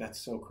 And I think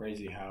that's so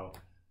crazy how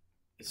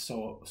it's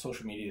so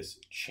social media has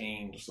It's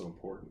changed so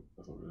important.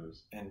 That's what it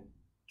is. and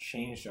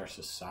changed our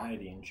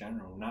society in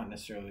general. Not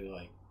necessarily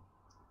like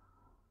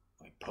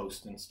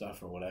posting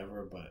stuff or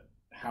whatever, but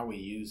how we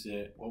use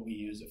it, what we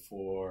use it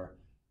for,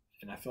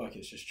 and I feel like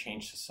it's just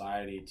changed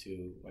society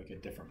to like a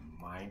different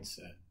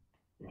mindset,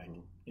 like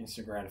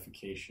instant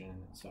gratification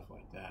and stuff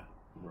like that.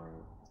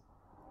 Right.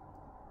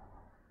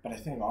 But I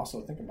think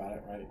also think about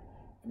it, right?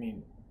 I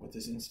mean, with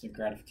this instant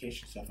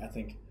gratification stuff, I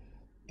think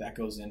that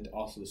goes into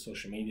also the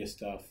social media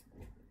stuff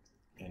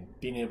and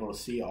being able to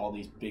see all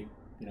these big,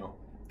 you know,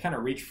 kind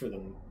of reach for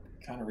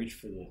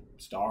the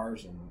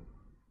stars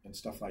and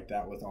stuff like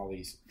that with all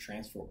these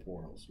transfer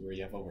portals where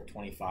you have over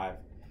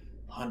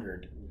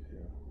 2,500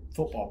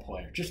 football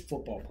players, just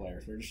football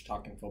players. We're just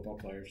talking football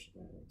players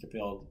to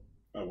build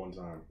at one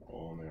time,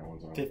 all in there at one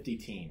time. 50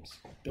 teams.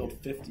 Build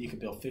 50. You could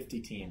build 50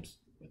 teams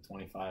with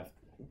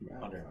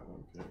 2,500.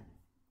 Okay.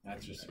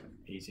 That's just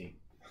easy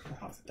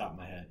off the top of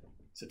my head.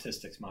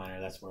 Statistics minor.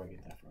 That's where I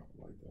get that from.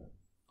 I like that.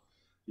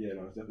 Yeah,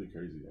 no, it's definitely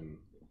crazy, and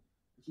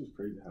it's just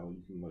crazy how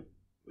you can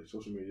like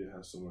social media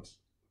has so much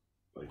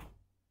like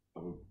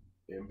of an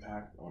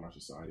impact on our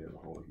society as a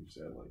whole. Like you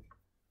said, like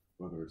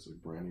whether it's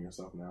like branding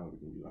yourself now,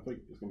 I think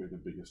it's gonna be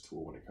the biggest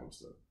tool when it comes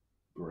to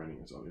branding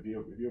yourself. If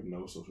you have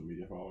no social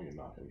media following, you're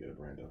not gonna get a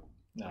brand up.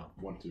 No.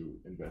 Want to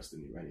invest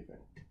in you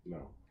anything, you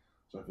know.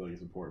 So I feel like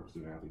it's important for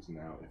student athletes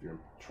now, if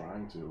you're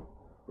trying to,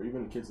 or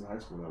even kids in high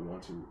school that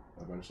want to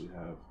eventually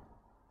have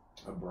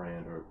a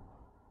brand or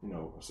you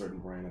know a certain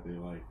brand that they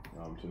like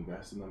to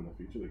invest in them in the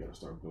future. They got to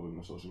start building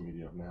their social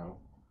media up now.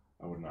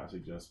 I would not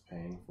suggest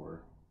paying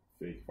for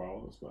fake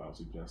followers, but I would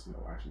suggest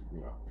actually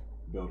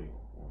building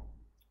it. You know?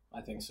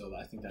 I think so.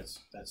 I think that's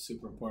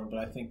super important. But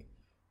I think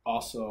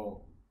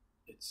also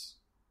it's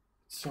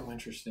so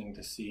interesting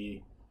to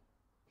see.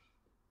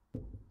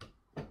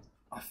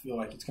 I feel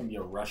like it's going to be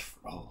a rush.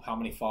 How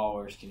many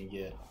followers can you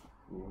get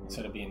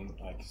instead of being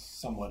like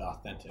somewhat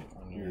authentic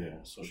on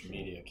your social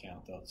media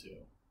account though too.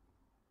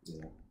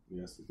 Yeah.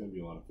 Yes, there's going to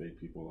be a lot of fake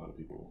people. A lot of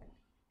people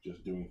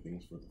just doing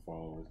things for the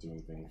followers,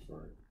 doing things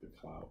for the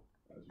clout,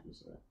 as you could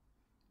say.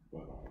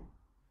 But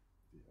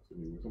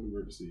yeah, it's gonna be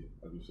weird to see.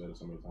 As you said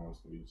so many times,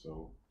 it's gonna be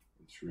so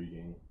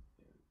intriguing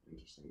and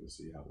interesting to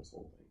see how this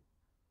whole thing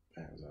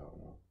pans out.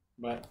 You know?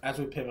 But as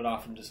we pivot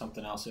off into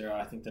something else here,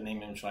 I think the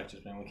name image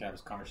likeness, man, we could have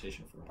this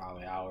conversation for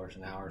probably hours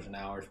and hours and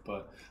hours.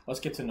 But let's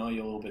get to know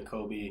you a little bit,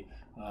 Kobe.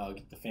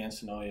 Get the fans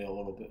to know you a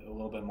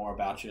little bit more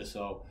about you.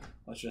 So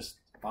why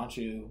don't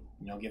you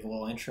give a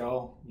little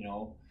intro?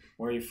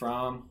 Where are you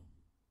from?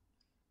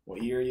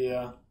 What year are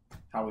you?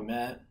 How we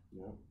met?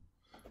 Yeah.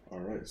 All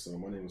right. So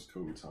my name is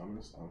Kobe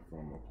Thomas. I'm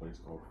from a place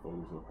called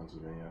Fogersville,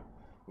 Pennsylvania.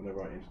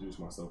 Whenever I introduce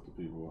myself to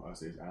people, I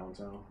say it's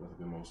Allentown. That's like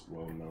the most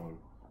well-known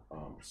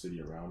city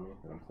around me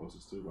that I'm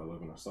closest to. I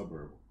live in a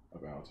suburb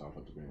of Allentown,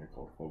 Pennsylvania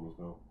called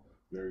Fogersville.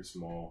 Very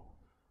small.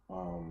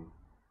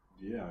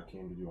 Yeah, I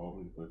came to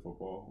Albany to play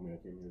football. I mean,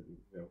 I came here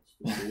to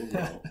for school as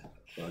well,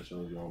 but I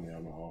chose Albany out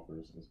of my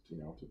offers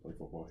to play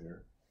football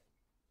here.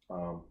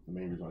 The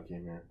main reason I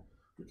came here,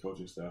 the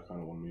coaching staff kind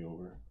of won me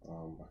over.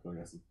 I feel like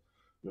that's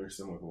very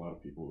similar with a lot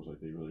of people. It's like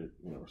they really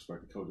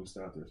respect the coaching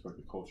staff, they respect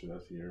the culture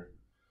that's here.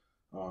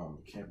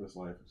 The campus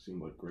life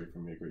seemed like great for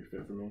me, a great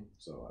fit for me.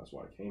 So that's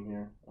why I came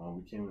here.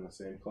 We came in the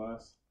same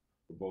class.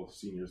 We're both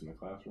seniors in the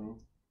classroom.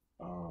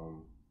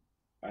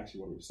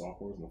 Actually, we're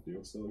sophomores in the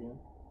field still again.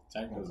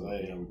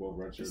 Technically, we both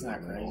redshirted. Isn't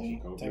that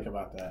crazy? Think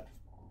about that.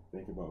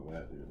 Think about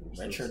that, dude.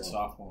 Redshirt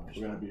sophomores.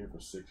 We're gonna be here for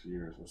 6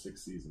 years, or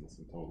 6 seasons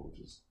in total, which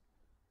is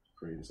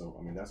crazy. So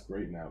I mean, that's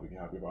great. Now we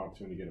have an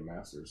opportunity to get a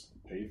master's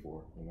paid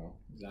for.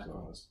 Exactly.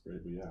 So that's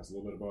great. But yeah, it's a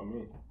little bit about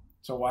me.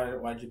 So why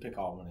did you pick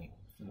Albany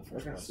in the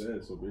first place? Like I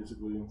said, so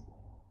basically,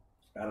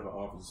 out of an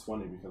office, it's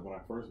funny because when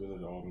I first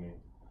visited Albany,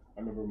 I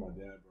remember my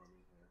dad brought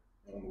me here,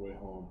 and on the way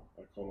home,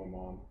 I called my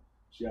mom.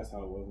 She asked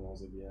how it was, and I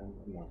was like, "Yeah,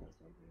 I'm not gonna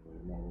come here.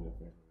 I'm not really a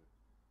fan of it."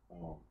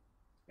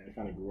 And it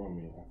kind of grew on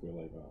me. I feel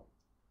like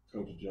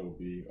Coach Joe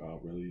B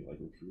really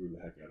recruited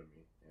the heck out of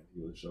me, and he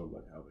really showed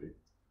how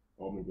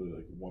Albany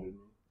really wanted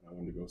me. And I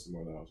wanted to go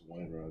somewhere that I was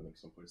wanted rather than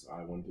someplace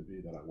I wanted to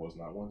be that I was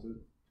not wanted.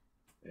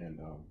 And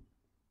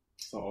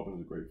so Albany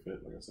was a great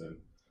fit. Like I said,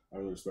 I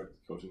really respect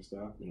the coaching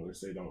staff. They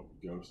say don't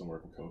go somewhere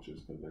for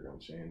coaches because they're going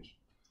to change.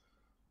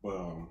 But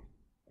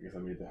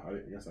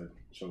I guess I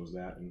chose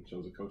that and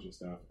chose the coaching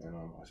staff. And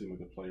I seemed like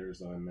the players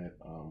that I met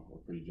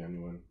were pretty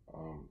genuine.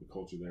 The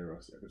culture there, I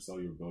could tell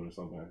you were building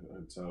something. I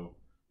could tell,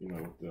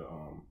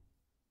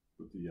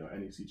 with the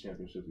NEC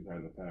championships we've had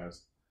in the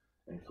past,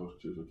 and Coach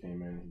Tuzo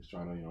came in. He's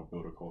trying to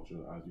build a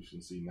culture. As you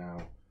can see now,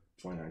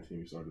 2019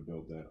 we started to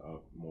build that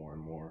up more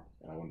and more,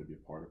 and I wanted to be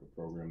a part of a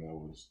program that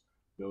was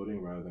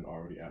building rather than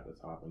already at the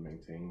top and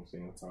maintaining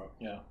staying at the top.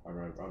 Yeah, I'd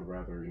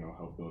rather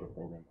help build a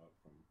program up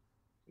from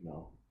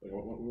like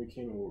when we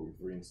came in, what were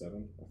we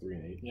 3-7 or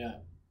 3-8? Yeah,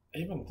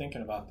 even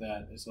thinking about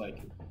that is like,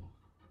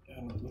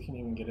 and we can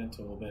even get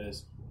into a little bit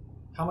is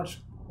how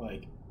much,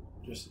 like,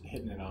 just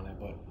hitting it on it,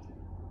 but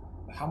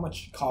how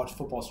much college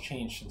football's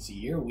changed since the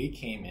year we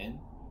came in,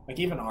 like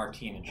even our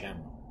team in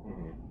general.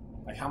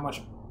 Mm-hmm. Like how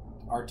much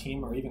our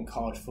team or even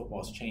college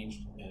football's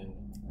changed in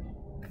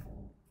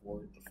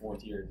the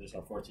fourth year. This is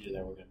our fourth year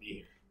that we're going to be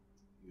here.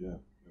 Yeah,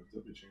 it's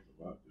definitely changed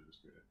a lot, dude.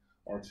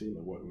 Our team,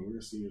 when we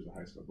were seniors in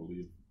high school, I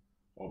believe,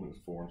 Auburn was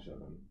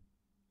 4-7.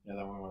 Yeah,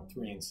 then we went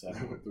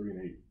 3-7. We went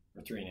 3-8.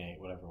 Or 3-8,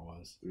 whatever it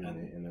was.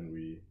 3-8, and then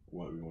we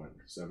went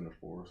 7-4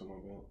 or something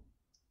like that.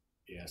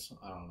 Yes,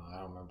 I don't know. I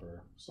don't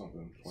remember some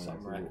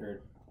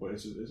record. But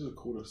it's just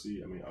cool to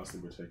see. I mean, us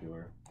in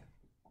particular,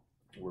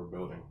 we're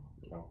building.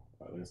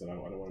 Like I said, I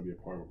don't want to be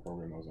a part of a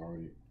program that was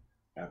already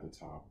at the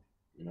top.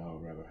 I'd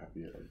rather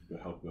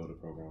help build a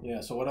program.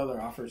 Yeah. So, what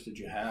other offers did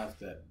you have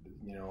that?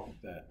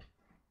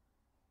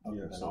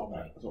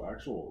 So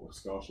actual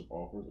scholarship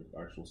offers,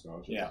 actual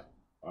scholarships. Yeah.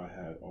 I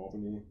had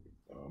Albany,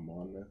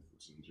 Monmouth,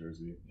 which is in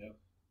Jersey. Yep.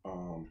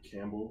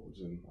 Campbell, which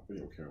is in, I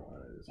forget what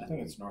Carolina it is. I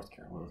think it's North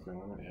Carolina. North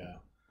Carolina. Yeah.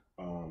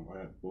 I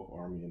had both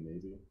Army and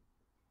Navy,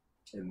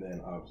 and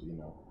then obviously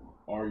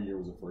our year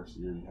was the first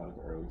year you had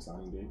like an early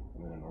signing date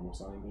and then a normal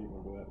signing date.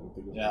 Remember that? I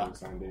think the early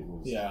signing date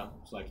was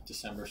it's like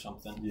December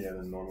something. Yeah,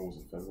 then normal was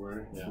in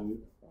February. Yeah. I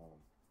believe.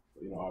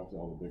 Obviously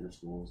all the bigger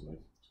schools like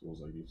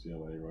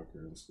UCLA,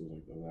 Rutgers, and schools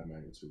like that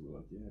magnitude were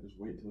like, yeah, just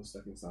wait until the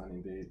second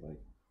signing date.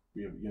 Like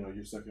we have,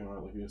 your second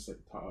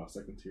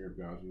second tier of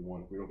guys we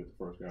want. If we don't get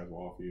the first guys,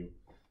 we'll offer you.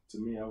 To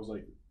me, I was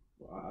like,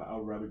 I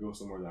would rather go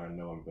somewhere that I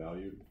know I'm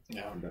valued,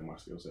 and that my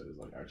skill set is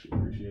like actually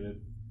appreciated.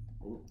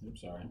 Oh, I'm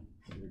sorry.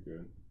 You're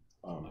good.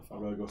 I'd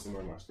rather go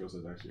somewhere where my skill set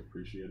is actually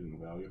appreciated and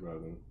valued rather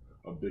than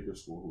a bigger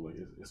school who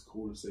it's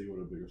cool to say you go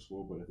to a bigger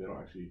school, but if they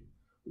don't actually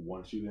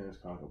want you there, it's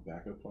kind of like a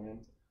backup plan.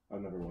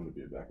 I've never wanted to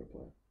be a backup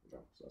plan,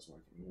 so that's why I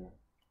came here.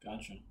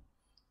 Gotcha.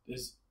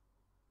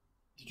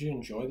 Did you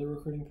enjoy the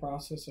recruiting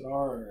process at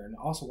all, and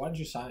also why did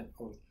you sign?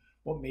 Or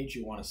what made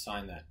you want to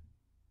sign that?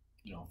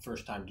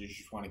 First time, did you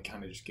just want to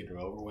kind of just get it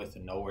over with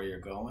and know where you're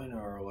going,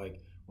 or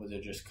like was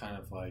it just kind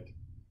of like,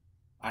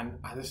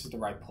 this is the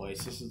right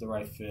place, this is the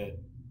right fit,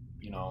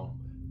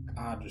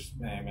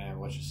 man,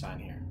 let's just sign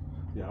here.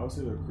 Yeah, I would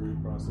say the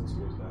recruiting process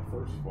was at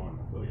first fun.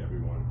 I feel like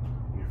everyone,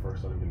 when you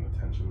first started getting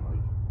attention, like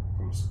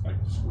from like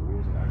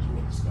schools and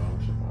actually like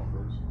scholarship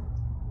offers.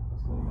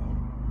 That's a little loud.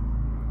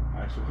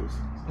 Actually,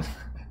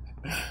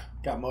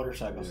 got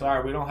motorcycles. Yeah.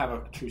 Sorry, we don't have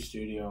a true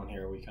studio in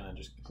here. We kind of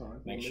just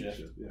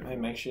makeshift. Yeah. Hey,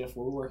 makeshift.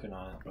 We're working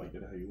on it. Like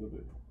it how you live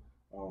it.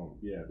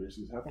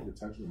 Basically having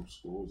attention from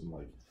schools and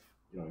like,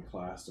 in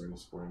class during the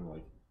spring,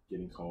 like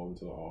getting called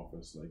into the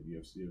office, like you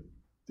have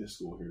this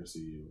school here to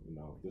see you,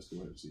 this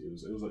school here to see you.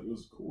 It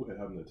was cool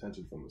having the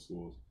attention from the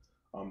schools.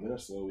 Then it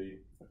slowly,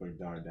 I feel like,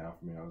 died down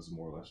for me. I was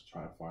more or less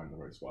trying to find the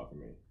right spot for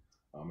me.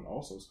 And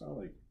also it's kind of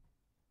like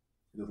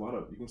there's a lot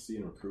of, you can see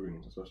in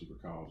recruiting, especially for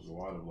college, there's a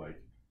lot of like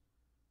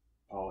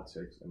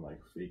politics and like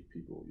fake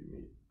people you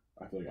meet.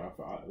 I feel like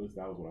at least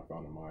that was what I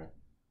found in my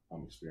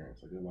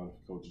experience. Like there's a lot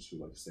of coaches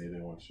who like say they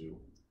want you,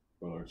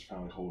 but are just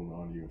kind of like holding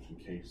on to you in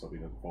case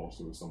something that falls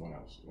through with someone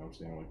else. You know what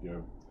I'm saying? Like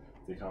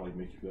they kind of like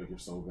make you feel like you're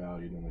so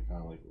valued, and then they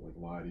kind of like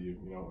lie to you,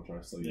 and try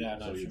to sell you,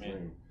 sell your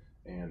dream.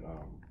 And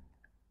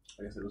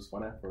like I said, it was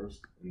fun at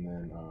first, and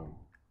then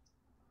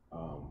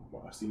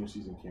my senior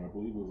season came. I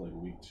believe it was like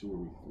week 2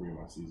 or week 3 of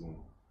my season.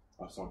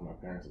 I was talking to my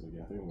parents. I was like,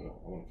 yeah, I think I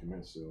want to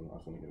commit soon. I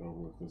just want to get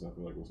over it because I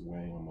feel like it was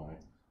weighing on the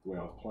way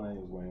I was playing,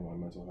 it was weighing on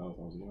my mental health.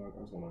 I was like,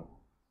 I just want to,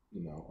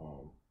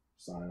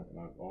 sign. And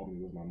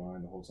Albany was my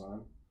mind the whole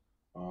time.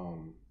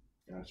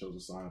 And I chose to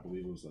sign. I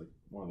believe it was like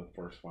one of the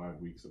first 5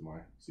 weeks of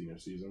my senior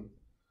season.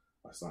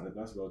 I signed it.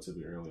 That's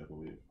relatively early, I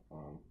believe.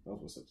 That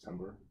was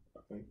September,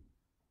 I think.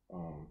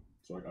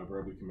 So I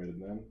verbally committed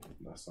then.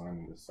 And I signed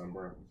in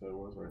December, I think it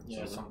was, right?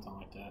 Yeah, something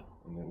like that.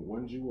 And then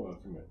when did you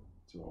commit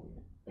to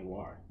Albany? And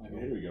why?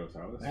 Here we go,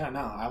 Tyler. Yeah, no,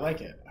 I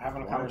like it.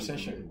 Having a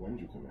conversation. When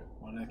did you commit?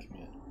 When did I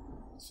commit?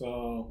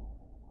 So,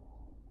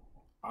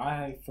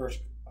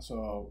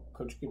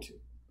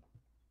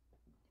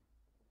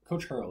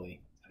 Coach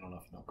Hurley. I don't know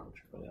if you know Coach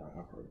Hurley. Yeah,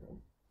 I've heard of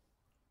him.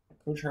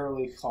 Coach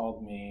Hurley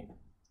called me.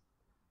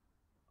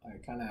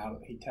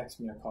 He texted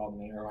me or called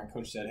me, or my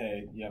coach said,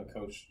 "Hey, you have a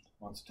coach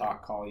wants to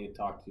talk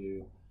to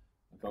you."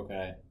 Like,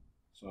 okay.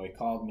 So he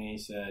called me. He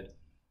said,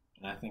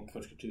 and I think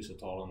Coach Gattuso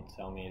told him to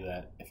tell me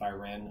that if I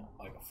ran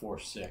like a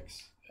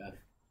 4.6 at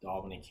the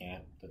Albany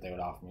camp, that they would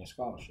offer me a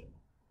scholarship.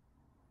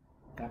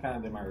 I kind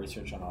of did my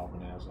research on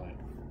Albany. I was like,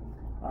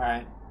 all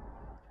right,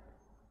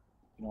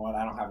 you know what?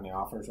 I don't have any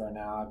offers right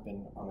now. I've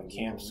been on the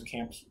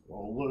camps,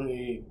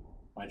 literally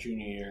my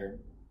junior year,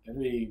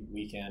 every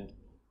weekend.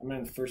 I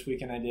mean, the first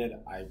weekend I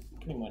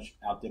pretty much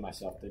outdid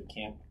myself. Did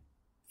camp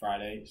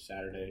Friday,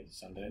 Saturday,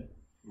 Sunday.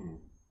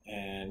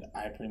 And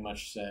I pretty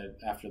much said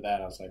after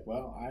that, I was like,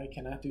 well, I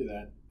cannot do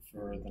that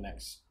for the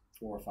next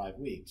 4 or 5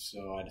 weeks.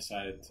 So I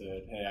decided to,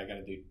 hey,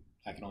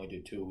 I can only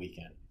do 2 a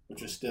weekend,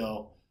 which is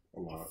still a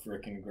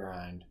freaking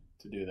grind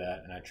to do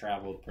that. And I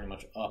traveled pretty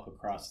much up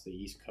across the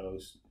East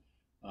Coast,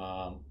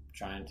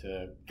 trying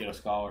to get a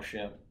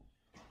scholarship.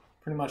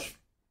 Pretty much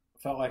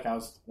felt like I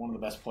was one of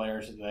the best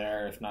players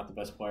there, if not the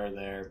best player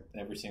there,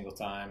 every single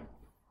time.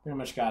 Pretty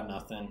much got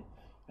nothing.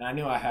 And I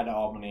knew I had to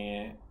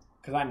Albany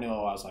because I knew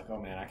I was like, oh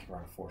man, I can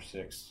run a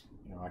 4.6.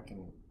 You know,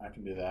 I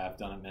can do that. I've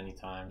done it many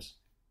times.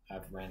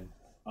 I've ran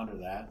under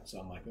that, so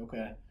I'm like,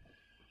 okay.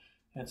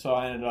 And so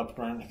I ended up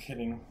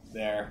hitting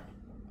there.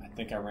 I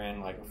think I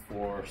ran like a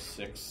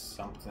 4.6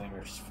 something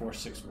or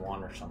 4.61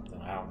 or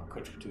something. I don't know.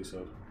 Coach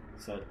Gattuso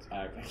said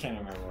I can't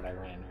remember what I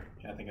ran.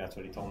 I think that's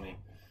what he told me.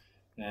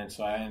 And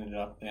so I ended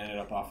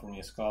up offering me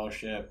a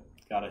scholarship.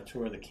 Got a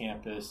tour of the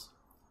campus.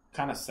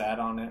 Kind of sat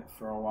on it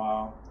for a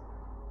while.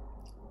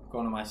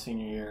 Going to my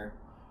senior year,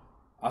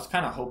 I was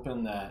kind of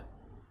hoping that,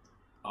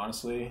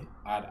 honestly,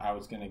 I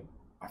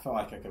felt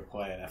like I could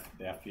play at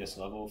the FBS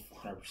level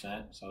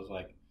 100%. So I was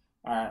like,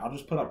 all right, I'll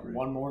just put up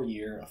one more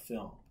year of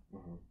film.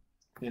 Mm-hmm.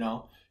 You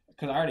know,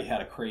 because I already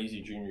had a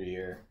crazy junior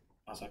year.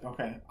 I was like,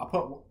 okay,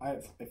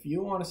 if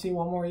you want to see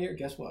one more year,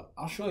 guess what?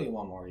 I'll show you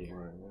one more year.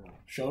 Right, yeah.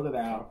 Showed it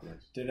out,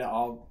 did it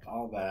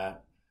all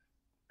that,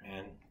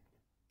 and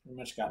pretty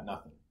much got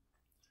nothing.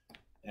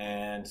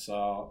 And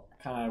so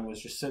kind of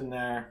was just sitting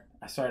there.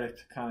 I started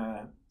to kind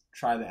of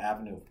try the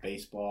avenue of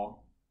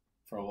baseball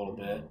for a little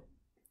bit.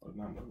 I did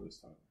not know this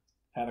time.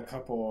 I had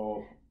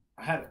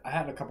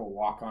a couple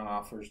walk-on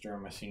offers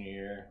during my senior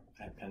year.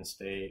 I had Penn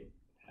State,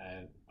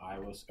 had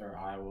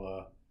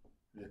Iowa,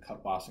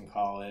 Boston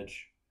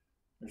College.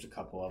 There's a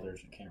couple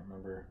others. I can't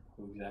remember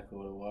exactly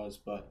what it was,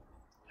 but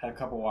had a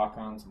couple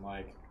walk-ons. I'm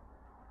like,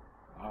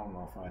 I don't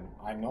know if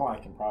I know I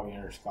can probably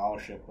enter a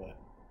scholarship, but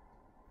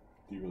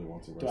do you really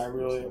want to? Do I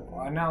really?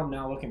 Well,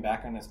 now looking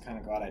back on this, kind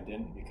of glad I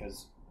didn't,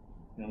 because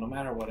no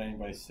matter what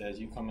anybody says,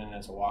 you come in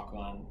as a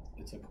walk-on,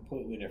 it's a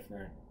completely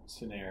different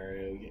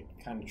scenario. You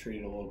get kind of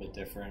treated a little bit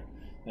different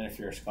than if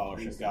you're a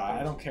scholarship guy.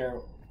 I don't care.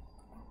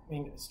 I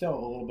mean, still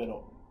a little bit.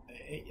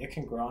 It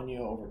can grow on you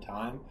over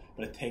time,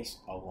 but it takes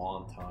a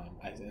long time,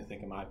 I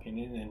think, in my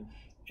opinion.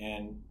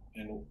 And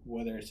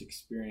whether it's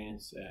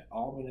experience at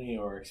Albany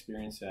or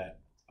experience at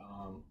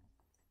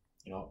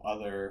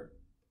other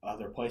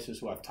places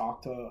who I've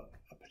talked to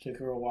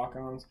particular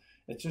walk-ons,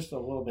 it's just a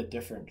little bit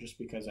different, just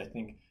because I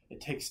think it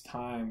takes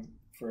time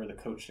for the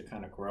coach to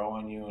kind of grow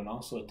on you, and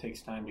also it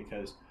takes time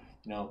because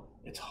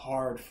it's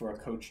hard for a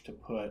coach to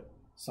put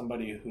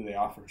somebody who they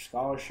offered a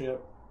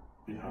scholarship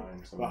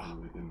behind somebody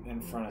who they didn't,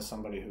 in front of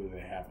somebody who they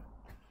haven't.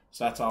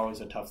 So that's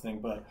always a tough thing.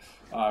 But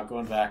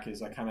going back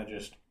is I kind of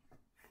just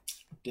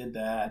did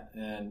that,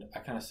 and I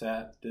kind of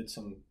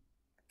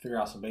figure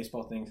out some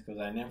baseball things, because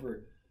I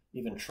never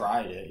even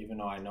tried it, even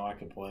though I know I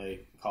could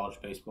play college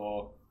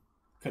baseball.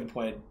 Couldn't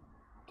play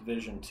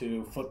Division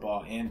II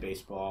football and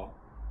baseball,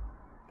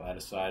 but I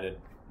decided,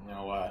 you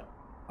know what,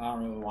 I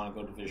don't really want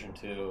to go Division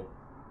II.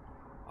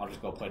 I'll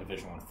just go play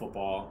Division I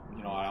football.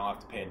 I don't have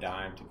to pay a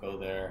dime to go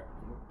there.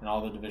 And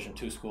all the Division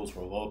II schools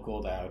were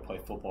local that I would play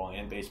football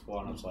and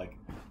baseball, and I was like,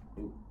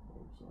 ooh,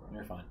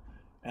 you're fine.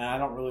 And I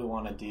don't really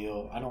want to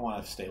deal. I don't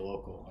want to stay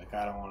local. Like,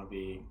 I don't want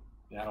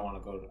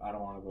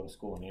to go to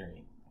school in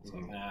Erie. It's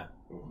like, nah,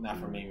 not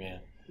for me,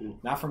 man.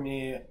 Not for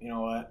me. You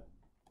know what?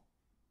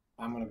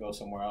 I'm going to go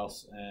somewhere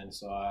else. And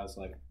so I was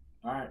like,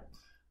 all right,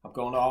 I'm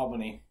going to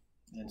Albany.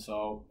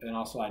 And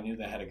also I knew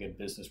they had a good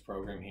business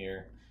program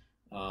here.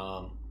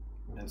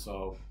 And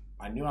so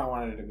I knew I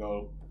wanted to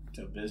go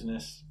to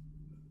business,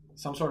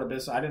 some sort of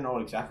business. I didn't know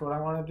exactly what I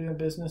wanted to do in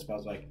business, but I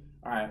was like,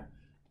 all right,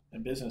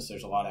 in business,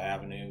 there's a lot of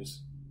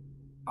avenues.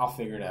 I'll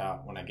figure it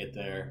out when I get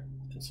there.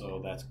 And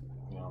so that's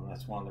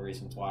one of the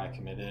reasons why I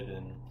committed.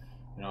 And,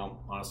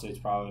 honestly, it's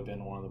probably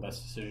been one of the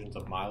best decisions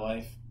of my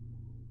life.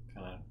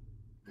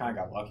 Kind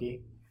of got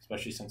lucky,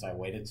 especially since I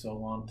waited so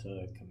long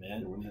to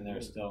commit, and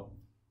there's still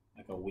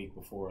like a week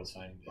before the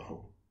signing day.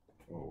 Oh,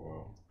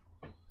 wow.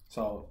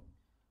 So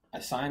I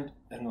signed,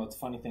 and the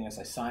funny thing is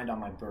I signed on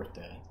my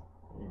birthday,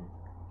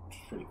 which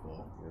is pretty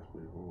cool. That's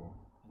pretty cool.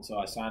 And so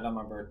I signed on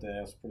my birthday.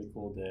 It was a pretty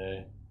cool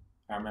day.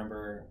 I can't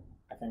remember,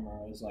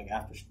 it was like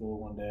after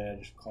school one day, I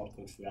just called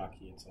Coach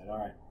Fiocchi and said, all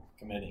right,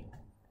 committing.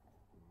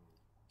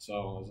 So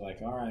I was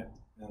like, all right.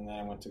 And then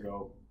I went to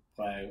go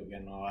play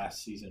again the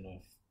last season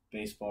of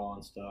baseball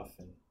and stuff.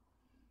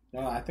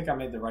 And I think I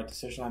made the right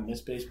decision. I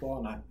miss baseball.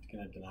 I'm not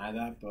going to deny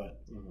that.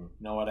 But you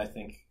know what? I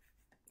think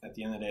at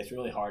the end of the day, it's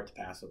really hard to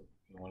pass up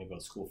when you go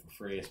to school for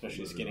free,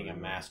 especially just getting a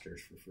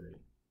master's for free.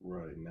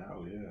 Right.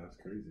 Now, yeah, that's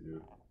crazy,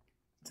 dude.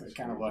 So it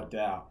kind of lucked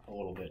out a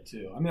little bit,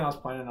 too. I mean, I was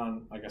planning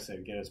on, like I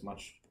said, get as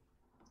much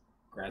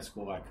grad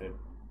school I could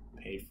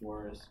pay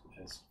for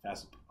as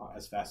fast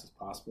as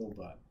possible.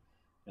 But,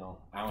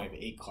 I only have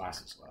 8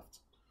 classes left.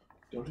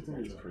 Don't you think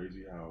it's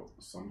crazy how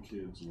some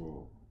kids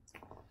will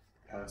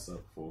pass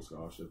up full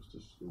scholarships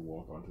just to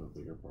walk onto a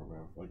bigger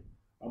program? Like,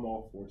 I'm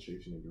all for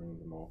chasing your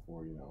dreams. I'm all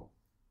for,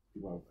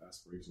 people have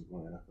aspirations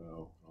going to NFL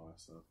and all that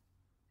stuff.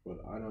 but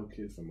I know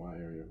kids from my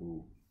area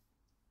who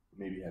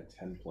maybe had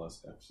 10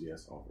 plus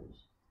FCS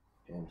offers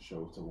and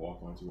chose to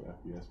walk onto an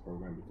FBS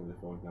program because they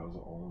felt like that was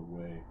the only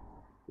way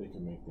they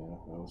could make the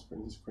NFL.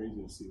 It's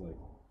crazy to see, like,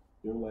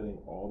 you're letting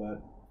all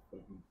that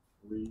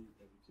free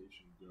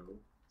education go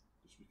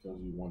just because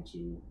you want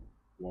to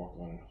walk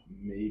on it.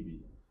 Maybe.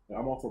 Like,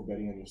 I'm all for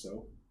betting on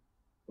yourself,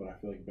 but I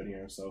feel like betting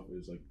on yourself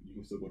is like you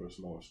can still go to a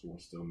smaller school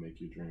and still make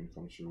your dream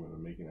come true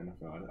and make an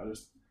NFL.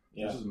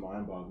 This is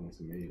mind-boggling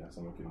to me that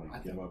someone can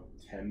give up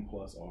 10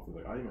 plus offers.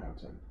 Like, I don't even have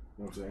 10.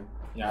 You know what I'm saying?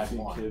 Yeah, I've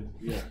seen kids.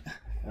 Yeah,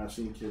 and I've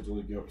seen kids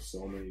really give up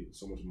so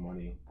much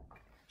money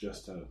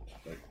just to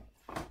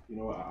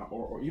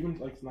or even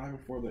like not even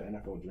for the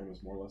NFL dream.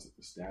 It's more or less like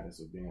the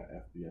status of being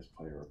an FBS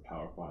player or a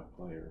Power 5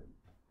 player.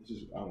 It's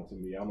just, I don't know, to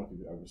me, I don't know if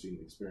you've ever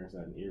experienced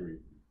that in Erie,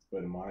 but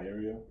in my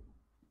area,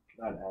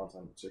 not in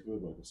Allentown in particular,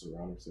 but the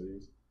surrounding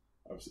cities,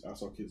 I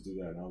saw kids do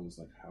that, and I was just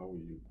like, how are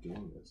you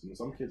doing this? And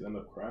some kids end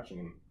up crashing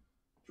and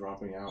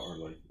dropping out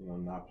or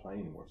not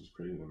playing anymore, which is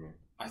crazy to me.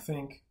 I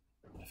think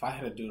if I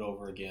had to do it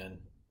over again,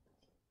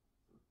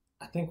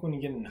 I think when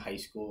you get in high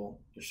school,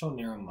 you're so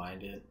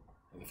narrow-minded.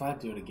 Like, if I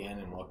do it again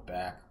and look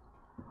back,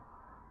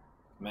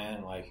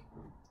 man, like,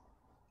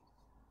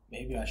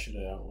 maybe I should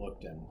have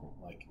looked at,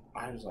 like,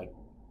 I was like,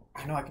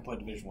 I know I could play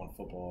Division I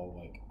football.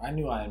 Like, I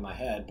knew I in my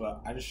head,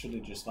 but I just should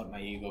have just let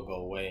my ego go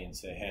away and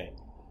say, hey,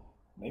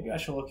 maybe I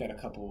should look at a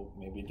couple,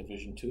 maybe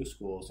Division II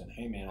schools, and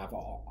hey, man, I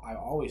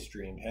always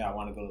dreamed, hey, I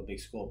want to go to a big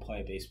school,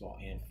 play baseball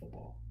and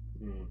football.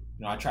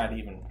 I tried to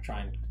even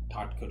try and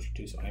talk to Coach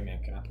too. So, hey,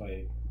 man, can I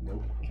play?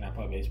 Nope. Can I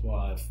play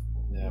baseball?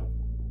 The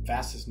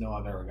fastest no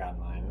I've ever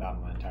gotten my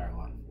entire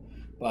life.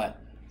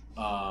 But,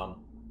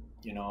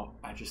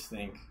 I just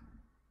think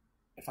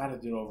if I had to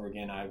do it over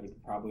again, I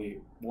would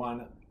probably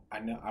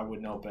I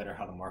would know better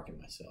how to market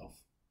myself.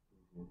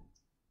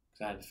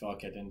 Because I feel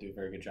like I didn't do a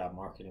very good job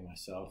marketing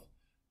myself.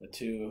 But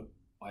two,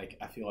 like,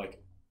 I feel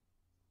like,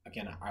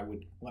 again, I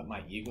would let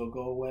my ego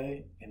go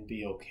away and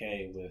be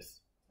okay with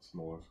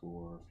smaller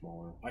school or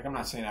smaller. Like, I'm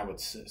not saying I would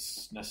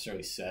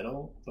necessarily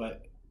settle,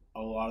 but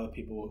a lot of the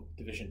people,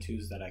 Division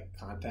IIs that I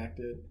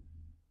contacted,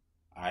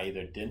 I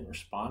either didn't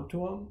respond to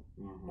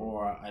them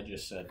or I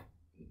just said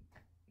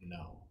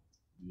no.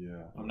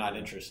 Yeah, I'm not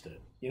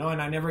interested. And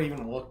I never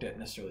even looked at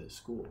necessarily the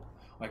school.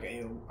 Like,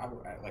 I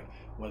like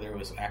whether it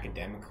was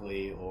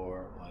academically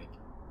or like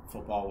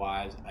football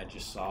wise, I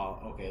just saw,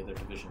 okay, they're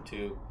Division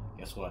II.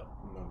 Guess what?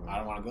 I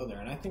don't want to go there.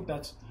 And I think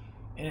that's,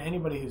 and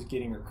anybody who's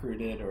getting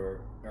recruited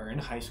or in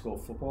high school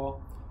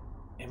football,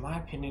 in my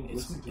opinion,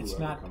 it's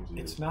not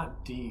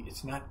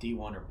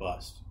D1 or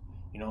bust.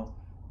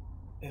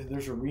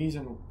 There's a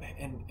reason,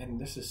 and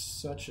this is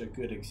such a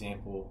good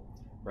example,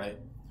 right?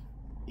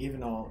 Even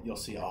though you'll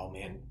see, oh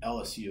man,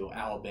 LSU,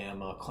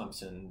 Alabama,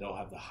 Clemson, they'll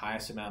have the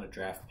highest amount of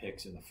draft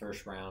picks in the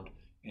first round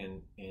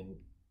in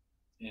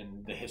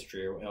the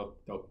history, or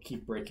they'll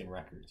keep breaking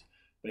records.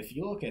 But if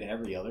you look at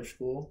every other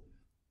school,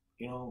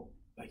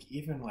 like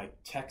even like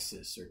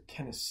Texas or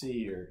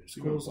Tennessee or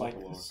schools like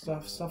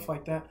stuff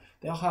like that,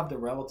 they'll have the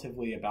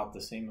relatively about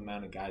the same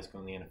amount of guys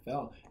going to the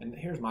NFL. And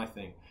here's my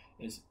thing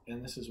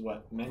and this is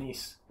what many,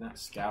 not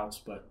scouts,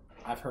 but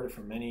I've heard it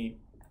from many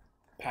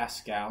past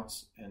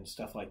scouts and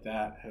stuff like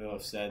that who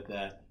have said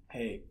that,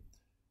 hey,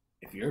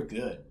 if you're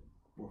good,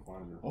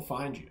 we'll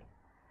find you.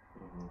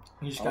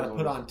 You just got to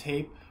put on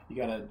tape. You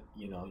got to,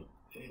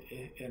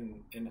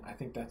 and I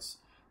think that's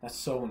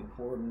so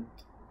important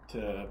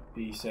to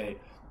say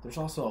there's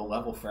also a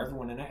level for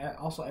everyone, and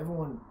also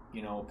everyone,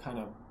 kind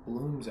of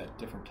blooms at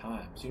different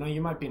times.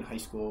 You might be in high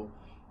school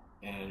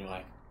and you're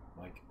like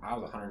I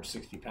was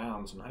 160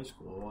 pounds in high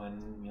school,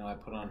 and I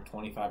put on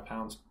 25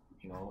 pounds,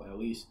 at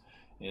least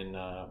in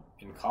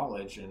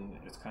college, and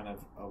it's kind of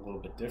a little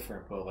bit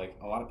different. But like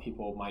a lot of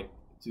people might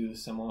do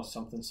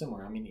something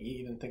similar. I mean,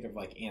 even think of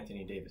like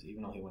Anthony Davis,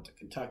 even though he went to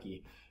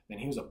Kentucky, and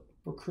he was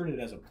recruited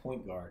as a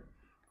point guard,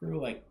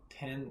 grew like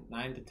 9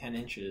 to 10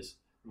 inches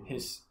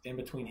in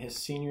between his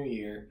senior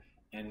year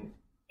and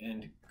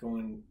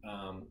going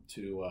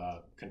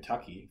to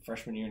Kentucky,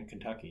 freshman year in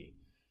Kentucky.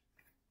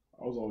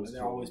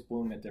 They're always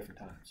blooming at different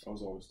times. I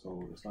was always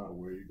told it's not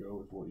where you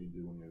go, it's what you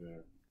do when you're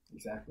there.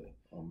 Exactly.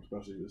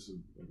 Especially this is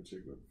in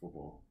particular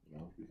football,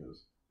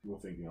 because people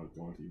think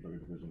going to either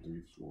Division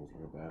III school is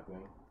like a bad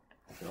thing.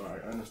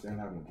 I understand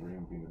having a dream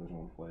of being a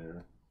Division I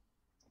player,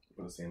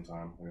 but at the same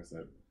time, like I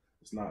said,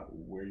 it's not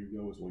where you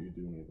go, it's what you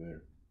do when you're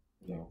there.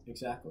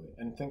 Exactly.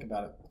 And think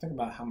about it. Think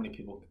about how many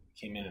people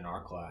came in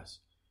our class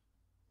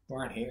who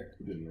aren't here.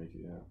 Who didn't make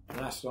it, yeah.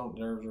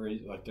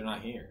 They're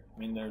not here. I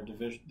mean,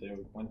 they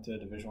went to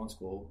Division I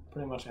school,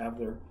 pretty much have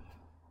their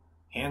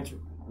hands,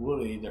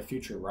 really, their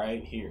future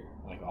right here.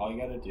 Like, all you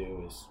got to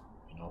do is,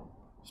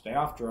 stay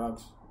off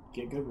drugs,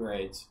 get good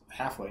grades,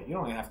 halfway. You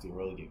don't even have to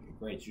really get good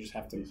grades. You just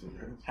have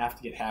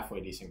to get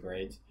halfway decent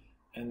grades,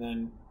 and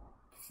then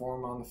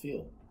perform on the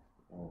field.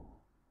 Oh.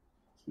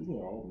 Speaking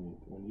of Albany,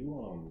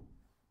 when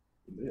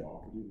they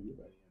offered you, you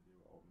have any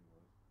idea what Albany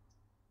was?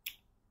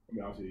 I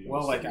mean,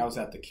 obviously, I was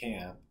at the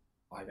camp.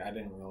 Like, I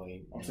didn't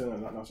really. I'm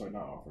saying, not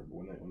offered, but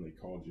when they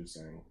called you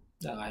saying,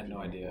 No, I had no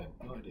idea.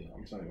 No idea.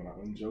 I'm telling you,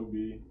 when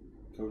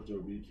Coach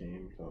Joe B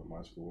came to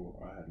my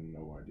school, I had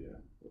no idea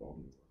what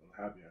Albany was.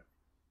 I'm happy I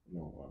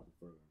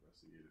further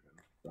investigated and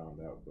found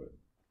out, but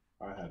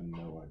I had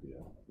no idea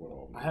what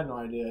Albany was. I had no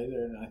idea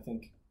either, and I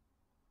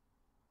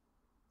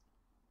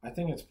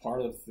think it's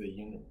part of the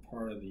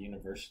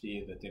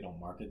university that they don't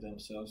market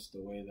themselves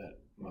the way that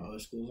other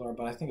schools are.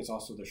 But I think it's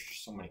also there's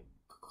so many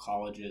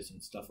colleges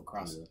and stuff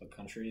across the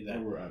country that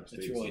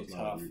it's really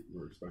tough.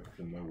 We're expected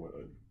to know what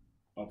an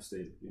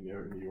upstate New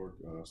York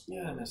school.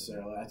 Yeah, not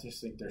necessarily. I just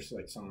think there's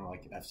like some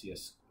like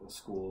FCS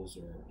schools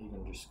or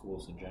even just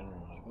schools in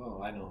general. Like,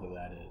 oh, I know who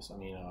that is. I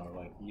mean,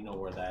 like you know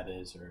where that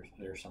is,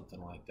 or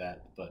something like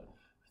that. But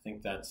I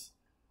think that's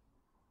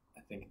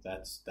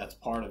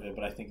part of it.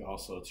 But I think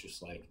also it's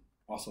just like.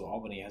 Also,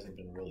 Albany hasn't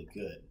been really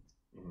good,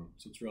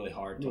 so it's really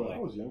hard to. I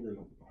was younger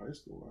in high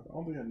school. I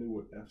don't think I knew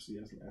what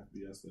FCS and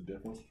FBS, the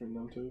difference between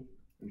them two,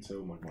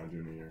 until like my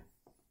junior year.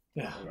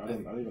 Yeah, I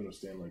didn't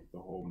understand like the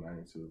whole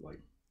magnitude of like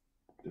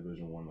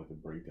Division I, like the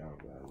breakdown of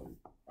that. Like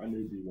I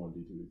knew D1,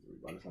 D2,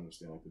 D3, but I just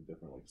understand like the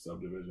different like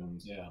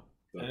subdivisions. Yeah,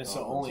 and it's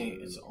the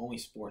only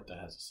sport that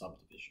has a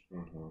subdivision.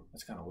 Mm-hmm.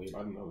 That's kind of weird. I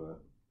didn't know that.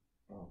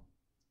 Oh,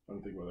 I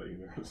didn't think about that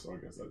either. So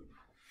I guess that.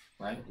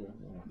 Right.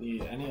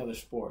 Yeah. Any other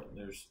sport,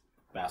 there's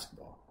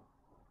basketball,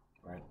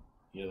 right?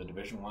 Either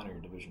Division I or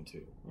Division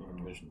II or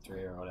Division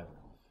III or whatever.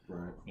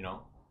 Right. You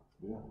know?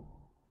 Yeah.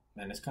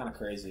 And it's kind of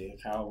crazy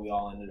how we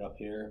all ended up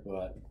here.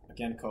 But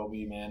again,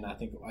 Kobe, man, I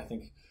think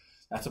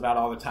that's about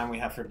all the time we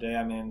have for today.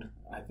 I mean,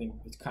 I think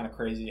it's kind of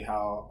crazy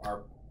how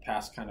our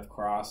paths kind of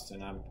crossed,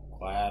 and I'm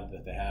glad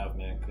that they have,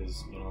 man,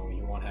 because you know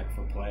you're one heck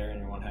of a player and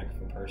you're one heck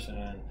of a person,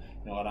 and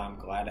you know what, I'm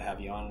glad to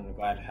have you on and I'm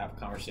glad to have a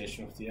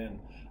conversation with you. And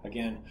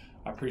again,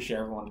 I appreciate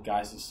everyone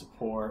guys'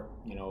 support.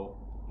 You know,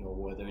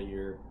 whether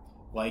you're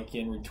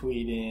liking,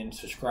 retweeting,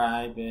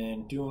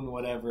 subscribing, doing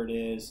whatever it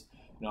is,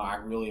 you know, I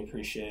really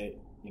appreciate,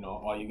 you know,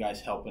 all you guys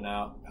helping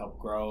out, help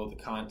grow the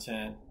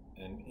content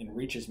and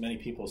reach as many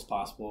people as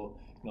possible.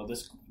 You know,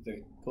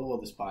 the goal of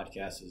this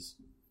podcast is,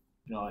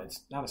 you know,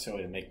 it's not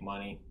necessarily to make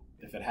money.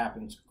 If it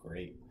happens,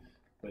 great.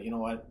 But you know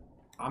what?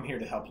 I'm here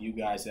to help you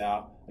guys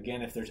out.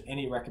 Again, if there's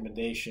any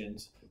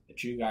recommendations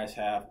that you guys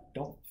have,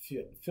 don't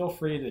feel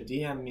free to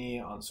DM me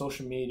on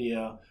social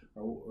media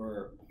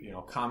or you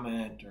know,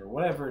 comment or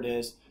whatever it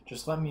is.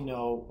 Just let me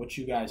know what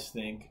you guys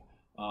think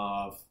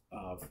of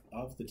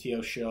the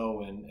TO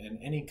show and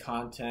any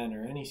content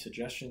or any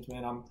suggestions,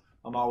 man.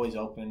 I'm always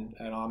open,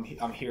 and I'm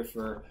here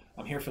for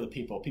the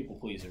people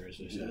pleaser, as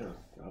you said.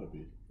 Yeah, gotta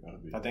be.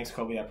 But thanks,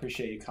 Kobe. I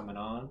appreciate you coming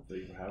on.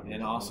 Thank you for having me.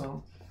 And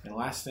awesome. And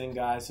last thing,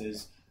 guys,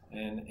 is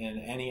and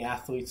any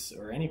athletes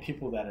or any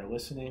people that are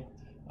listening,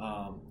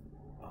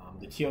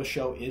 the TO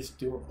show is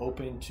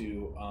open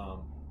to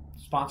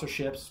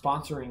sponsorships,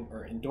 sponsoring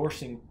or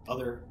endorsing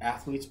other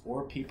athletes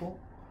or people,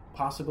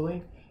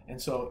 possibly.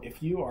 And so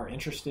if you are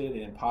interested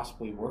in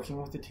possibly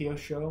working with the TO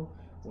show,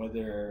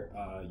 whether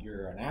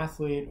you're an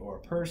athlete or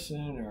a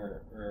person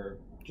or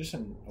just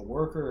a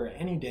worker or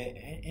any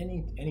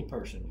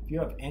person, if you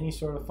have any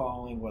sort of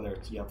following, whether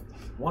it's you have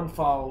 1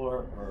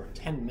 follower or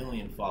 10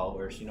 million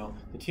followers, you know,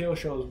 the TO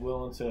show is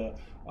willing to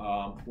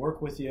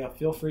work with you.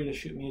 Feel free to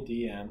shoot me a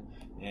DM.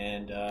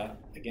 And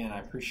again, I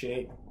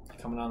appreciate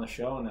coming on the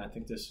show, and I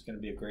think this is going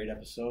to be a great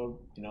episode,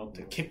 you know,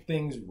 to kick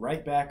things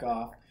right back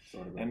off.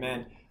 And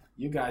man,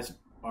 you guys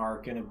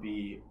are going to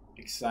be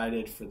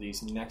excited for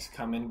these next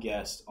coming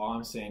guests. All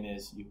I'm saying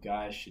is you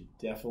guys should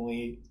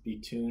definitely be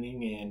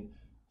tuning in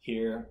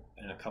here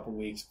in a couple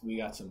weeks. We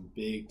got some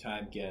big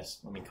time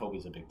guests. I mean,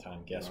 Kobe's a big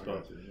time guest,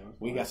 but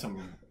we got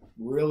some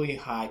really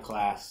high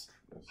class,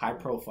 high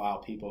profile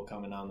people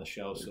coming on the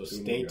show. So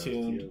stay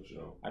tuned.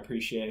 I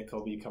appreciate it,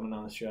 Kobe, coming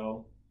on the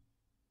show.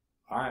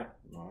 All right.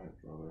 All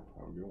right, brother.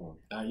 Have a good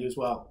one. You as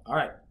well. All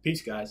right.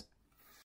 Peace, guys.